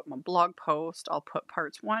 I'll do up my blog post. I'll put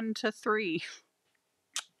parts 1 to 3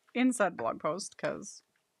 in said blog post, because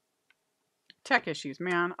tech issues,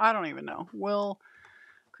 man. I don't even know.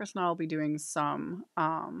 Chris and I will be doing some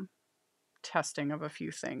testing of a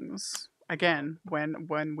few things again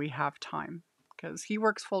when we have time, because he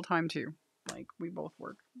works full time too. Like, we both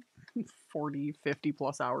work 40, 50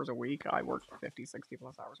 plus hours a week. I work 50, 60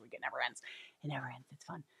 plus hours a week. It never ends. It's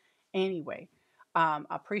fun. Anyway,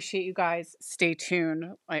 appreciate you guys. Stay tuned.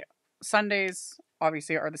 Like, Sundays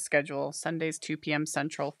obviously are the schedule. Sundays 2 p.m.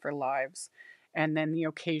 Central for lives, and then the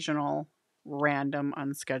occasional random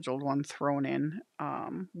unscheduled one thrown in.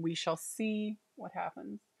 We shall see what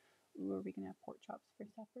happens. Ooh, are we gonna have pork chops for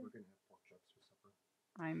supper? We're gonna have pork chops for supper.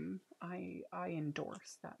 I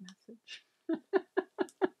endorse that message.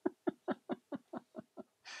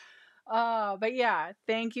 But yeah,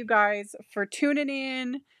 thank you guys for tuning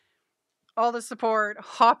in, all the support,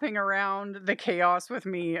 hopping around the chaos with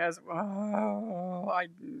me as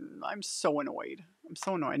I'm so annoyed. I'm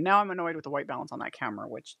so annoyed. Now I'm annoyed with the white balance on that camera,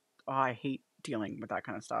 which I hate dealing with that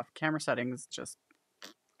kind of stuff. Camera settings, just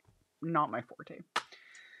not my forte.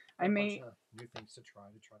 I made new things to try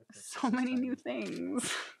to fix so many new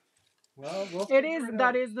things. Well,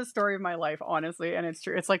 that is the story of my life, honestly, and it's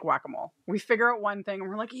true. It's like whack-a-mole. We figure out one thing and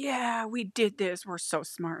we're like, yeah, we did this. We're so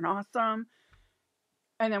smart and awesome.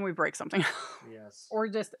 And then we break something. Yes. Or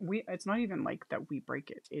just it's not even like that we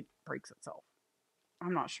break it. It breaks itself.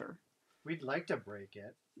 I'm not sure. We'd like to break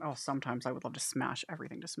it. Oh, sometimes I would love to smash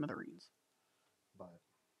everything to smithereens.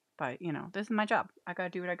 But you know, this is my job. I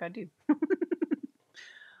gotta do what I gotta do.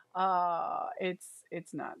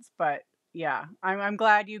 It's nuts. But yeah, I'm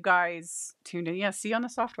glad you guys tuned in. Yeah, see on the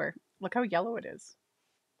software. Look how yellow it is.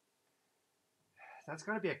 That's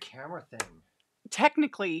gotta be a camera thing.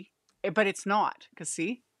 Technically, but it's not. Because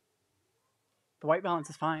see? The white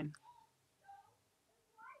balance is fine.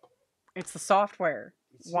 It's the software.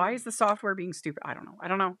 Why is the software being stupid? I don't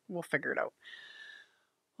know. We'll figure it out.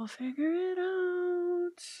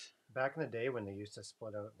 Back in the day when they used to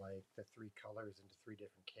split out like the 3 colors into 3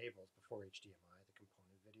 different cables before HDMI, the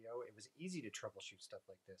component video, it was easy to troubleshoot stuff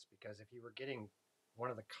like this, because if you were getting one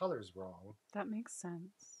of the colors wrong... That makes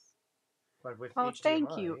sense. But with HDMI...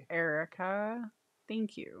 thank you, Erica.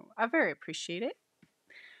 Thank you. I very appreciate it.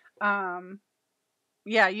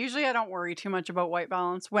 Yeah, usually I don't worry too much about white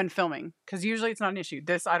balance when filming, because usually it's not an issue.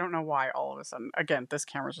 This, I don't know why all of a sudden, again, this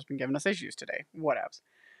camera's just been giving us issues today. Whatevs.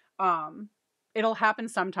 It'll happen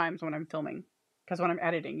sometimes when I'm filming, because when I'm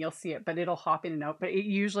editing, you'll see it, but it'll hop in and out. But it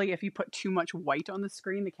usually, if you put too much white on the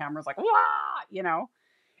screen, the camera's like, wah, you know,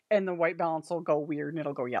 and the white balance will go weird and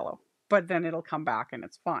it'll go yellow, but then it'll come back and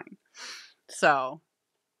it's fine. So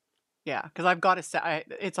yeah, because I've got to set,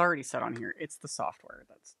 it's already set on here. It's the software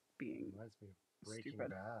that's being Breaking stupid.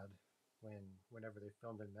 Bad, whenever they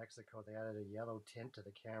filmed in Mexico, they added a yellow tint to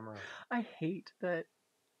the camera. I hate that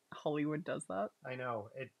Hollywood does that. I know.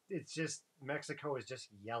 It's just, Mexico is just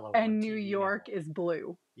yellow. And New York is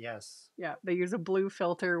blue. Yes. Yeah, they use a blue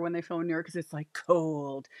filter when they film in New York, because it's like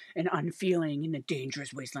cold and unfeeling in the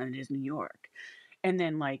dangerous wasteland it is New York. And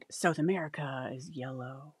then like South America is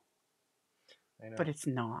yellow. I know. But it's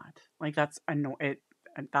not. Like, that's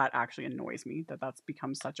that actually annoys me, that's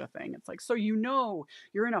become such a thing. It's like, so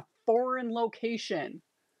you're in a foreign location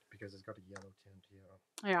because it's got a yellow tint.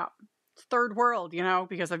 Yeah, it's third world,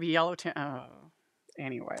 because of a yellow tint.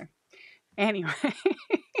 Anyway.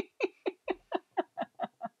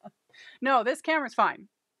 No, this camera's fine.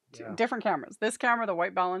 Yeah. Different cameras. This camera, the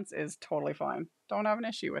white balance is totally fine. Don't have an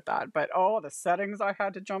issue with that. But the settings I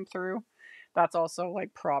had to jump through. That's also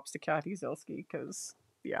like props to Kathy Zilski, because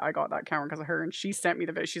yeah, I got that camera because of her, and she sent me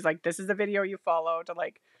the video. She's like, this is the video you follow to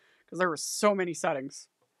like, because there were so many settings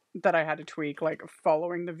that I had to tweak, like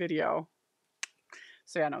following the video.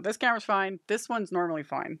 So yeah, no, this camera's fine. This one's normally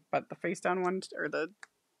fine, but the face down one, or the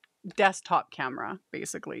desktop camera,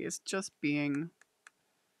 basically is just being,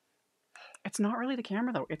 it's not really the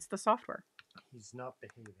camera though, it's the software. He's not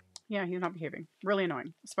behaving. Yeah, he's not behaving. Really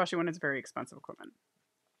annoying, especially when it's very expensive equipment.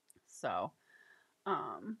 So,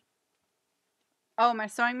 my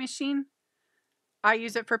sewing machine, I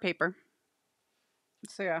use it for paper.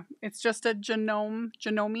 So yeah, it's just a Janome.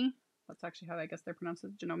 That's actually how I guess they pronounce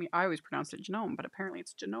it, Janome. I always pronounced it Genome, but apparently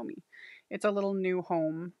it's Janome. It's a little new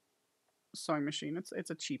home sewing machine.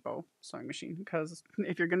 It's a cheapo sewing machine because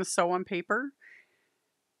if you're gonna sew on paper,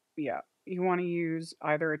 yeah, you want to use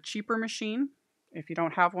either a cheaper machine. If you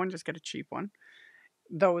don't have one, just get a cheap one.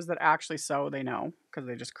 Those that actually sew, they know because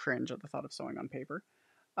they just cringe at the thought of sewing on paper.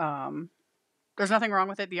 Um, there's nothing wrong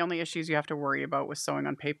with it. The only issues you have to worry about with sewing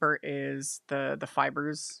on paper is the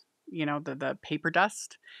fibers. You know, the paper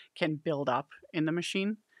dust can build up in the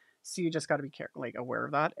machine, so you just got to be like aware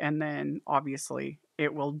of that. And then obviously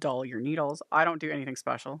it will dull your needles. I don't do anything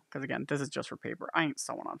special because again, this is just for paper. I ain't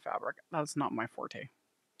sewing on fabric. That's not my forte.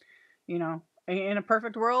 You know, in a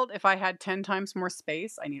perfect world, if I had 10 times more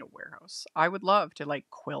space, I need a warehouse. I would love to like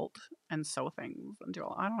quilt and sew things and do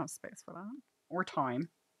all. I don't have space for that or time.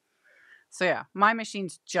 So yeah, my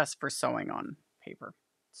machine's just for sewing on paper.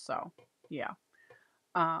 So yeah.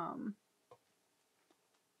 Um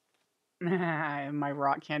my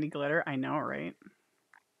rock candy glitter, I know, right?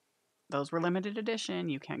 Those were limited edition.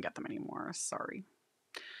 You can't get them anymore. Sorry.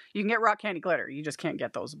 You can get rock candy glitter. You just can't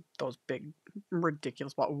get those big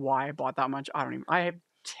ridiculous. Why I bought that much? I don't even. I have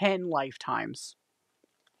 10 lifetimes.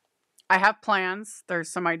 I have plans.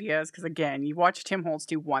 There's some ideas because again, you watch Tim Holtz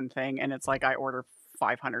do one thing, and it's like I order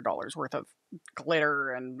 $500 worth of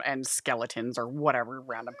glitter and skeletons or whatever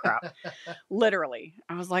random crap. Literally,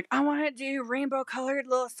 I was like, I want to do rainbow colored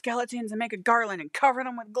little skeletons and make a garland and cover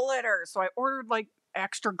them with glitter. So I ordered like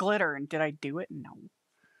extra glitter, and did I do it? No.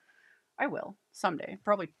 I will someday,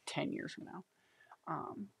 probably 10 years from now.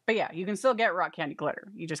 But yeah, you can still get rock candy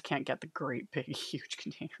glitter. You just can't get the great big huge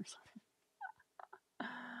containers of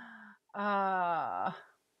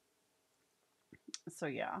it. So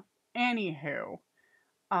yeah. Anywho,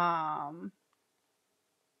 I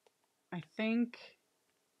think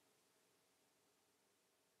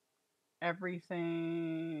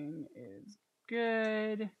everything is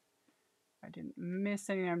good. I didn't miss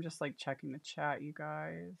anything. I'm just like checking the chat, you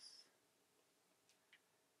guys.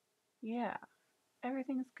 Yeah,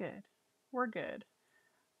 everything's good. We're good.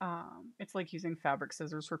 It's like using fabric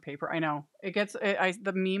scissors for paper. I know it gets.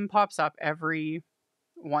 The meme pops up every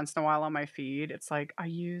once in a while on my feed. It's like I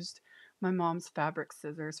used my mom's fabric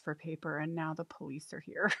scissors for paper, and now the police are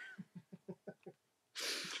here.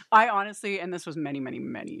 I honestly, and this was many, many,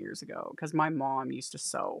 many years ago, because my mom used to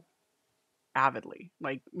sew avidly.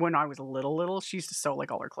 Like when I was little, she used to sew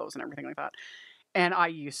like all her clothes and everything like that. And I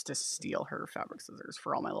used to steal her fabric scissors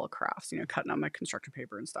for all my little crafts, you know, cutting on my construction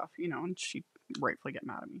paper and stuff, you know, and she'd rightfully get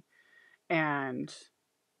mad at me. And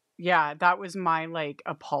yeah, that was my like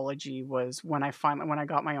apology was when I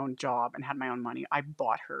got my own job and had my own money, I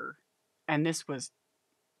bought her, and this was,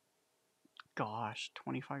 gosh,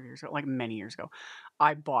 25 years ago, like many years ago,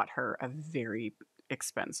 I bought her a very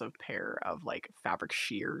expensive pair of like fabric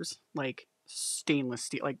shears, like stainless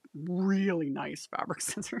steel, like really nice fabric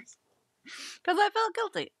scissors. Because I felt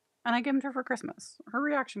guilty. And I gave them to her for Christmas. Her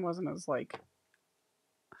reaction wasn't as like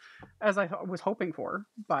as I was hoping for,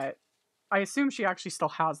 but I assume she actually still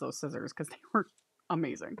has those scissors because they were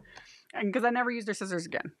amazing. And because I never used her scissors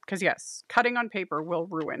again. Because yes, cutting on paper will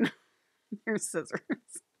ruin your scissors.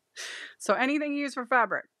 So anything you use for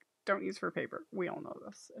fabric, don't use for paper. We all know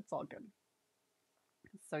this. It's all good.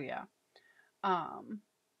 So yeah.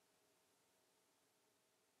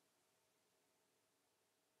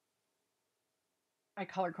 I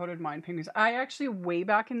color coded mine pink. I actually way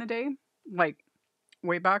back in the day, like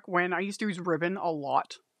way back when I used to use ribbon a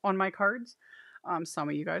lot on my cards. Some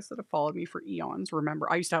of you guys that have followed me for eons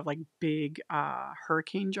remember I used to have like big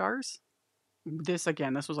hurricane jars. This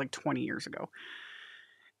was like 20 years ago.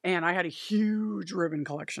 And I had a huge ribbon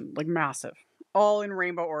collection, like massive. All in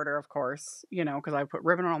rainbow order, of course, you know, because I put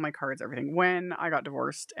ribbon on all my cards, everything. When I got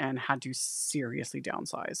divorced and had to seriously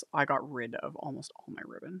downsize, I got rid of almost all my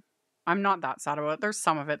ribbon. I'm not that sad about it. There's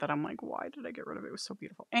some of it that I'm like, why did I get rid of it? It was so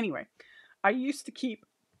beautiful. Anyway, I used to keep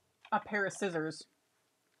a pair of scissors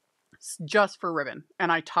just for ribbon,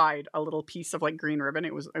 and I tied a little piece of like green ribbon.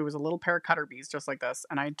 It was a little pair of cutter bees just like this,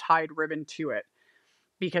 and I tied ribbon to it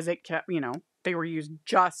because it kept, you know, they were used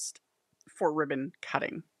just for ribbon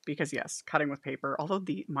cutting. Because yes, cutting with paper, although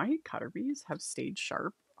my cutter bees have stayed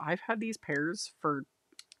sharp. I've had these pairs for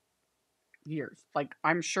years. Like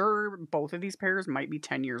I'm sure both of these pairs might be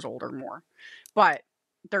 10 years old or more. But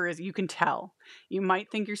you can tell. You might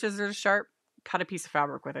think your scissors are sharp, cut a piece of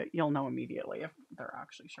fabric with it. You'll know immediately if they're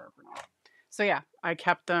actually sharp or not. So yeah, I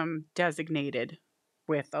kept them designated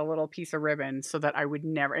with a little piece of ribbon so that I would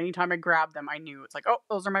never, anytime I grabbed them, I knew it's like, oh,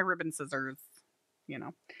 those are my ribbon scissors. You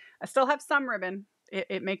know, I still have some ribbon.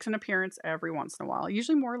 It makes an appearance every once in a while,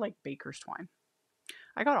 usually more like baker's twine.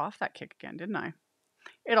 I got off that kick again, didn't I?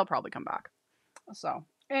 It'll probably come back. So,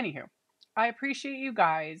 anywho, I appreciate you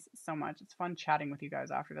guys so much. It's fun chatting with you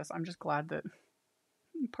guys after this. I'm just glad that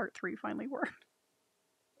part 3 finally worked.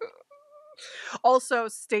 Also,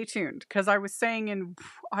 stay tuned, because I was saying in,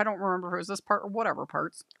 I don't remember if it was this part or whatever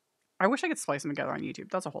parts. I wish I could splice them together on YouTube.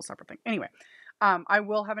 That's a whole separate thing. Anyway, I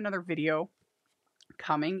will have another video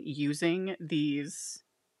coming using these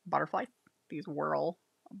butterfly, these Whirl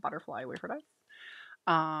butterfly wafer dies.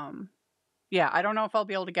 Yeah, I don't know if I'll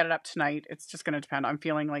be able to get it up tonight. It's just going to depend. I'm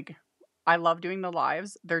feeling like I love doing the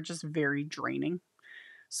lives. They're just very draining.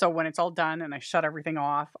 So when it's all done and I shut everything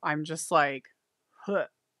off, I'm just like, huh.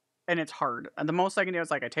 And it's hard. And the most I can do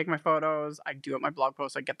is like I take my photos, I do up my blog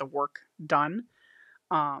posts, I get the work done.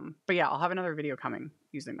 But yeah, I'll have another video coming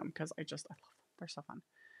using them because I love them. They're so fun.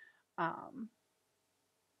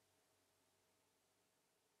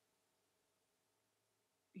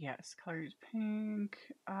 Yes, colors pink.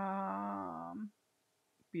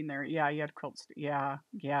 Being there, yeah, you had quilts. Yeah.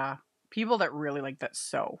 People that really like that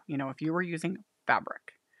sew. You know, if you were using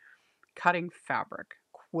fabric, cutting fabric,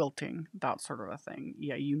 quilting, that sort of a thing.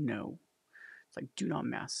 Yeah, you know. It's like, do not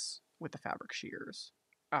mess with the fabric shears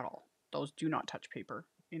at all. Those do not touch paper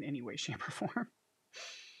in any way, shape, or form.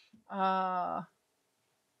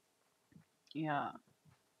 Yeah.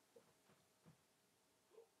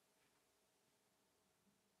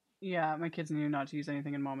 Yeah, my kids knew not to use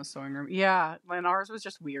anything in Mama's sewing room. Yeah, and ours was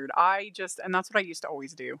just weird. And that's what I used to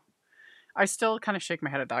always do. I still kind of shake my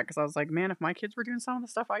head at that because I was like, man, if my kids were doing some of the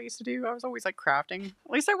stuff I used to do, I was always like crafting. At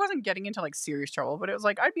least I wasn't getting into like serious trouble, but it was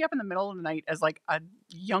like I'd be up in the middle of the night as like a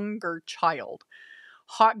younger child,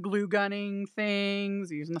 hot glue gunning things,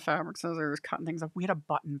 using the fabric scissors, cutting things up. We had a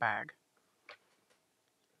button bag.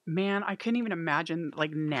 Man, I couldn't even imagine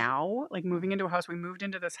like now, like moving into a house. We moved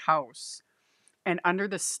into this house, and under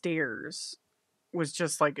the stairs was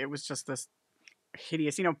just like, it was just this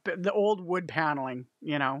hideous, you know, the old wood paneling,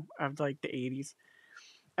 you know, of like the 80s.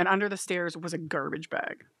 And under the stairs was a garbage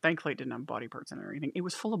bag. Thankfully, it didn't have body parts in it or anything. It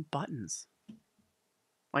was full of buttons.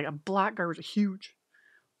 Like a black garbage, huge,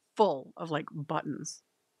 full of like buttons.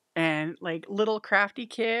 And like little crafty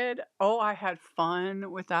kid, oh, I had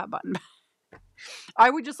fun with that button bag. I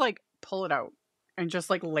would just like pull it out and just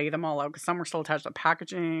like lay them all out because some were still attached to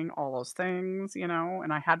packaging, all those things, you know.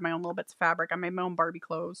 And I had my own little bits of fabric. I made my own Barbie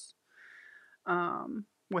clothes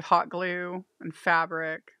with hot glue and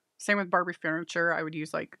fabric. Same with Barbie furniture. I would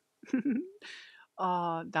use like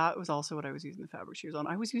that was also what I was using the fabric shears on.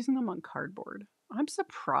 I was using them on cardboard. I'm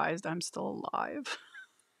surprised I'm still alive.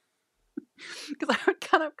 Because I would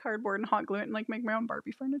cut up cardboard and hot glue it and like make my own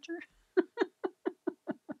Barbie furniture.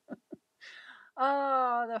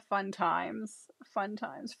 Oh, the fun times. Fun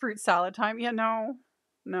times. Fruit salad time. Yeah,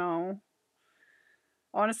 no.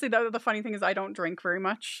 Honestly, the funny thing is I don't drink very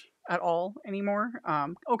much at all anymore.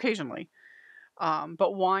 Occasionally.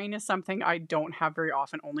 But wine is something I don't have very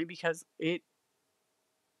often only because it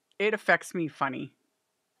affects me funny.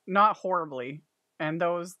 Not horribly. And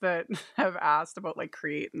those that have asked about like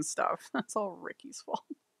Create and stuff, that's all Ricky's fault.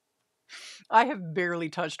 I have barely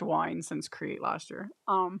touched wine since Create last year.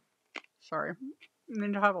 Sorry. I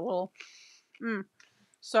need to have a little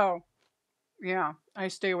So yeah, I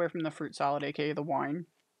stay away from the fruit salad, aka the wine.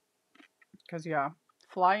 Cause yeah.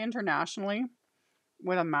 Fly internationally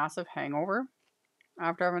with a massive hangover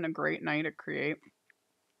after having a great night at Create.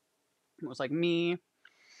 It was like me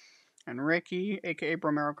and Ricky, aka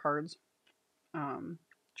Bromero Cards,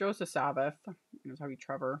 Joseph Sabbath, Zoe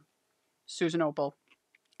Trevor, Susan Opal,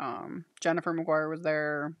 Jennifer McGuire was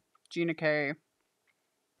there, Gina Kay,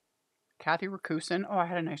 Kathy Rakusin. Oh, I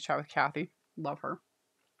had a nice chat with Kathy. Love her.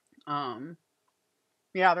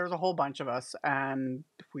 Yeah, there was a whole bunch of us, and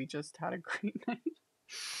we just had a great night.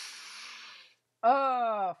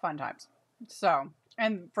 Oh, fun times. So,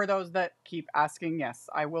 and for those that keep asking, yes,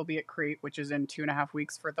 I will be at Create, which is in 2.5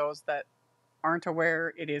 weeks. For those that aren't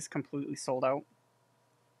aware, it is completely sold out.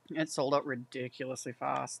 It sold out ridiculously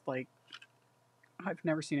fast. Like, I've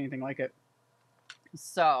never seen anything like it.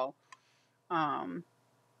 So,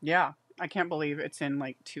 yeah, I can't believe it's in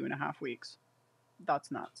like 2.5 weeks.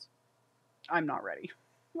 That's nuts. I'm not ready.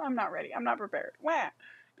 I'm not ready. I'm not prepared. Wah.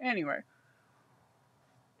 Anyway.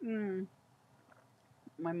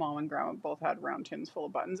 My mom and grandma both had round tins full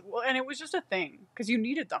of buttons. Well, and it was just a thing because you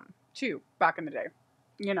needed them too back in the day.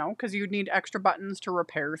 You know, because you'd need extra buttons to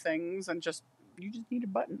repair things and you just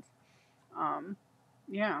needed buttons.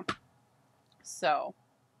 Yeah. So.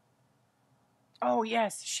 Oh,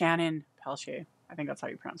 yes. Shannon Pelchier. I think that's how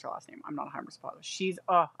you pronounce her last name. I'm not 100% positive.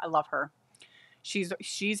 I love her.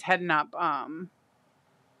 She's heading up,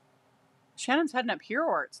 Shannon's heading up Hero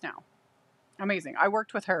Arts now. Amazing. I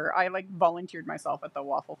worked with her. I like volunteered myself at the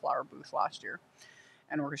Waffle Flower booth last year.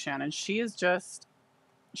 and work with Shannon. She is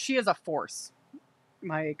a force.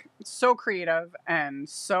 Like, so creative and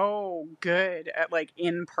so good at like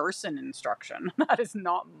in-person instruction. That is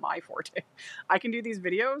not my forte. I can do these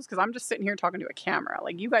videos because I'm just sitting here talking to a camera.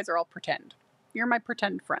 Like, you guys are all pretend. You're my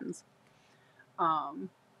pretend friends. 'Cause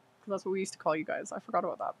that's what we used to call you guys. I forgot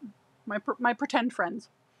about that. My pretend friends.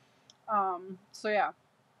 So yeah.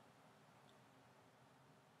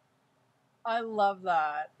 I love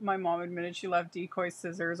that. My mom admitted she left decoy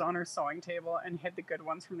scissors on her sewing table and hid the good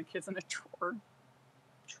ones from the kids in a drawer.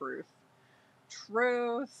 Truth.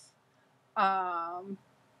 I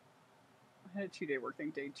had a 2-day working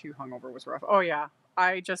day. 2 hungover was rough. Oh yeah.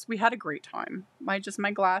 We had a great time. My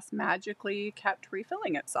glass magically kept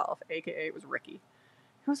refilling itself, aka it was Ricky.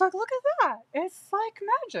 He was like, "Look at that! It's like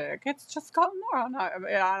magic. It's just gotten more." And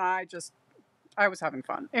I was having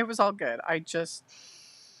fun. It was all good.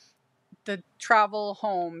 The travel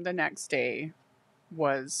home the next day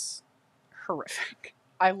was horrific.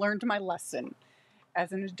 I learned my lesson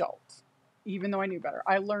as an adult, even though I knew better.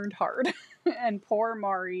 I learned hard. And poor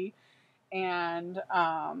Mari and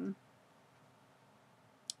oh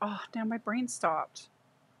damn, my brain stopped.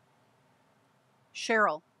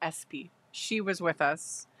 Cheryl SP. She was with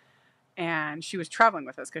us, and she was traveling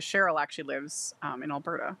with us because Cheryl actually lives in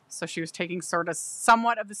Alberta. So she was taking sort of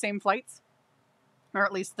somewhat of the same flights, or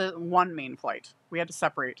at least the one main flight. We had to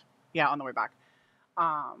separate, on the way back.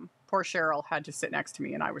 Poor Cheryl had to sit next to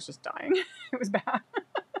me, and I was just dying. It was bad.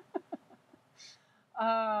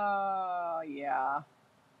 Yeah.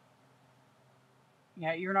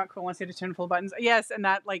 Yeah, you're not cool unless you had a tin full of buttons. Yes, and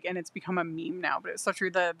that and it's become a meme now, but it's so true.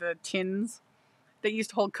 The tins that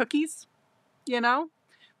used to hold cookies,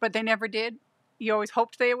 but they never did. You always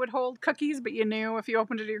hoped they would hold cookies, but you knew if you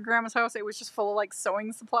opened it at your grandma's house, it was just full of like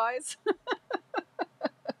sewing supplies.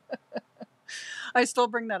 I still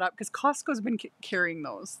bring that up because Costco's been carrying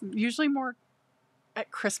those, usually more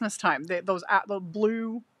at Christmas time. The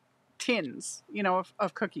blue tins,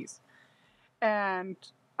 of cookies. And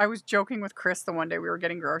I was joking with Chris the one day we were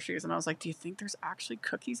getting groceries, and I was like, "Do you think there's actually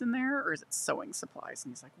cookies in there, or is it sewing supplies?"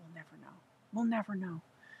 And he's like, "We'll never know. We'll never know."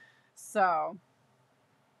 So,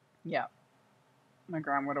 yeah. My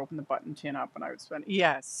grandma would open the button tin up, and I would spend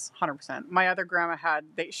 100%. My other grandma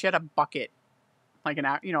she had a bucket, like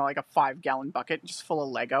like a 5-gallon bucket, just full of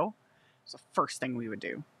Lego. It was the first thing we would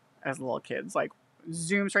do as little kids. Like,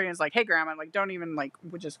 zoom straight in. It's like, "Hey, grandma," like, don't even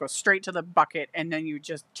would just go straight to the bucket, and then you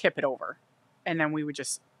just tip it over, and then we would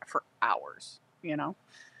just for hours,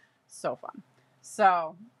 so fun.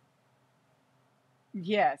 So,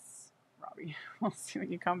 yes, Robbie, we'll see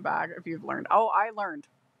when you come back if you've learned. Oh, I learned.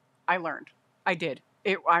 I did.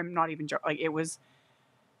 I'm not even joking. Like, it was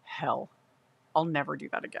hell. I'll never do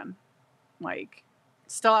that again. Like,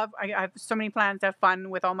 I have so many plans to have fun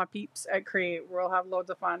with all my peeps at Create. We'll have loads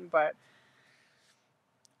of fun, but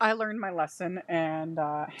I learned my lesson, and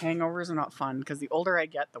hangovers are not fun because the older I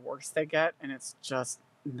get, the worse they get, and it's just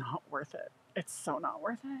not worth it. It's so not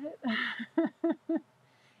worth it.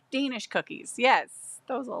 Danish cookies. Yes,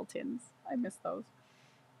 those little tins. I miss those.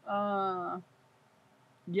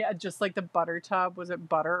 Yeah, just like the butter tub. Was it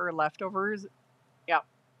butter or leftovers? Yeah.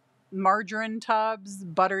 Margarine tubs,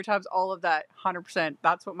 butter tubs, all of that. 100%.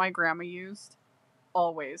 That's what my grandma used.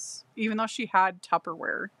 Always. Even though she had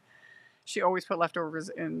Tupperware, she always put leftovers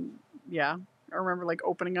in. Yeah. I remember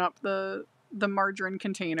opening up the margarine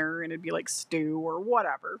container, and it'd be like stew or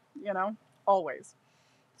whatever, Always.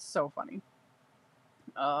 So funny.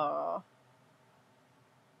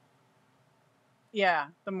 Yeah,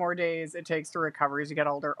 the more days it takes to recover as you get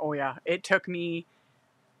older. Oh yeah, it took me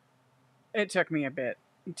a bit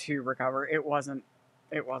to recover. It wasn't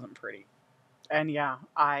pretty. And yeah,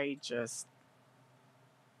 I've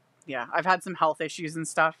had some health issues and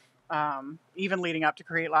stuff, even leading up to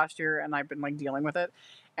Create last year, and I've been dealing with it.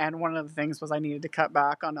 And one of the things was I needed to cut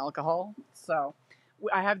back on alcohol. So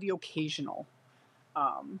I have the occasional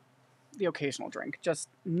drink, just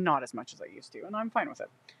not as much as I used to, and I'm fine with it.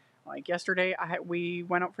 Like yesterday, we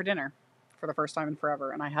went out for dinner for the first time in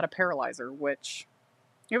forever, and I had a paralyzer, which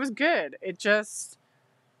it was good. It just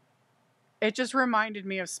reminded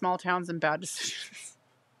me of small towns and bad decisions.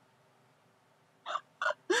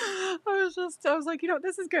 I was like,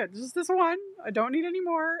 this is good. Just this one. I don't need any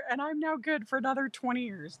more, and I'm now good for another 20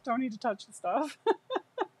 years. Don't need to touch the stuff.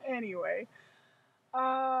 Anyway.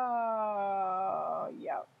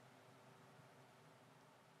 Yeah.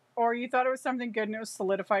 Or you thought it was something good and it was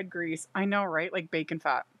solidified grease. I know, right? Like bacon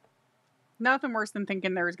fat. Nothing worse than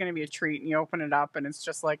thinking there was going to be a treat and you open it up and it's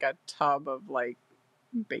just like a tub of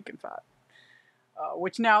bacon fat.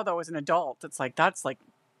 Which now, though, as an adult, it's that's like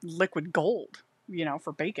liquid gold,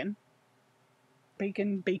 for bacon.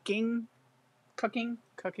 baking, cooking,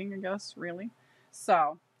 I guess, really.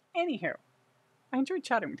 So, anywho, I enjoyed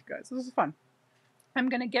chatting with you guys. This was fun. I'm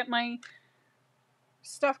going to get my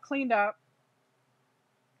stuff cleaned up,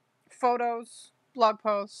 photos, blog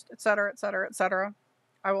post, etc., etc., etc.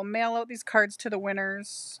 I will mail out these cards to the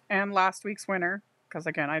winners and last week's winner, because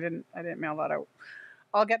again, I didn't mail that out.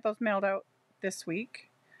 I'll get those mailed out this week.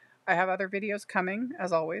 I have other videos coming,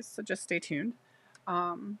 as always, so just stay tuned.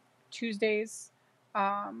 Tuesdays,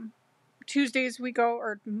 Tuesdays we go,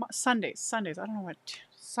 or Sundays, I don't know what,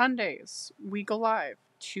 Sundays we go live,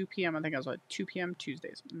 2 p.m. I think it was 2 p.m.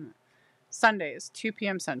 Tuesdays. Sundays, 2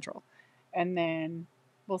 p.m. Central. And then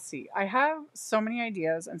we'll see. I have so many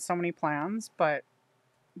ideas and so many plans, but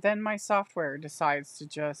then my software decides to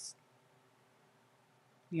just,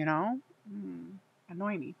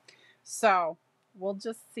 annoy me. So we'll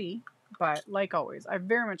just see. But like always, I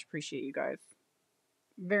very much appreciate you guys.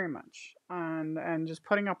 Very much. And just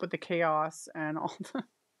putting up with the chaos and all my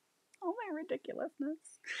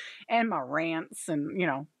ridiculousness. And my rants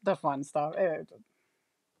and, the fun stuff.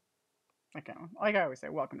 Like I always say,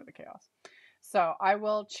 welcome to the chaos. So I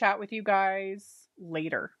will chat with you guys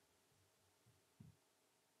later.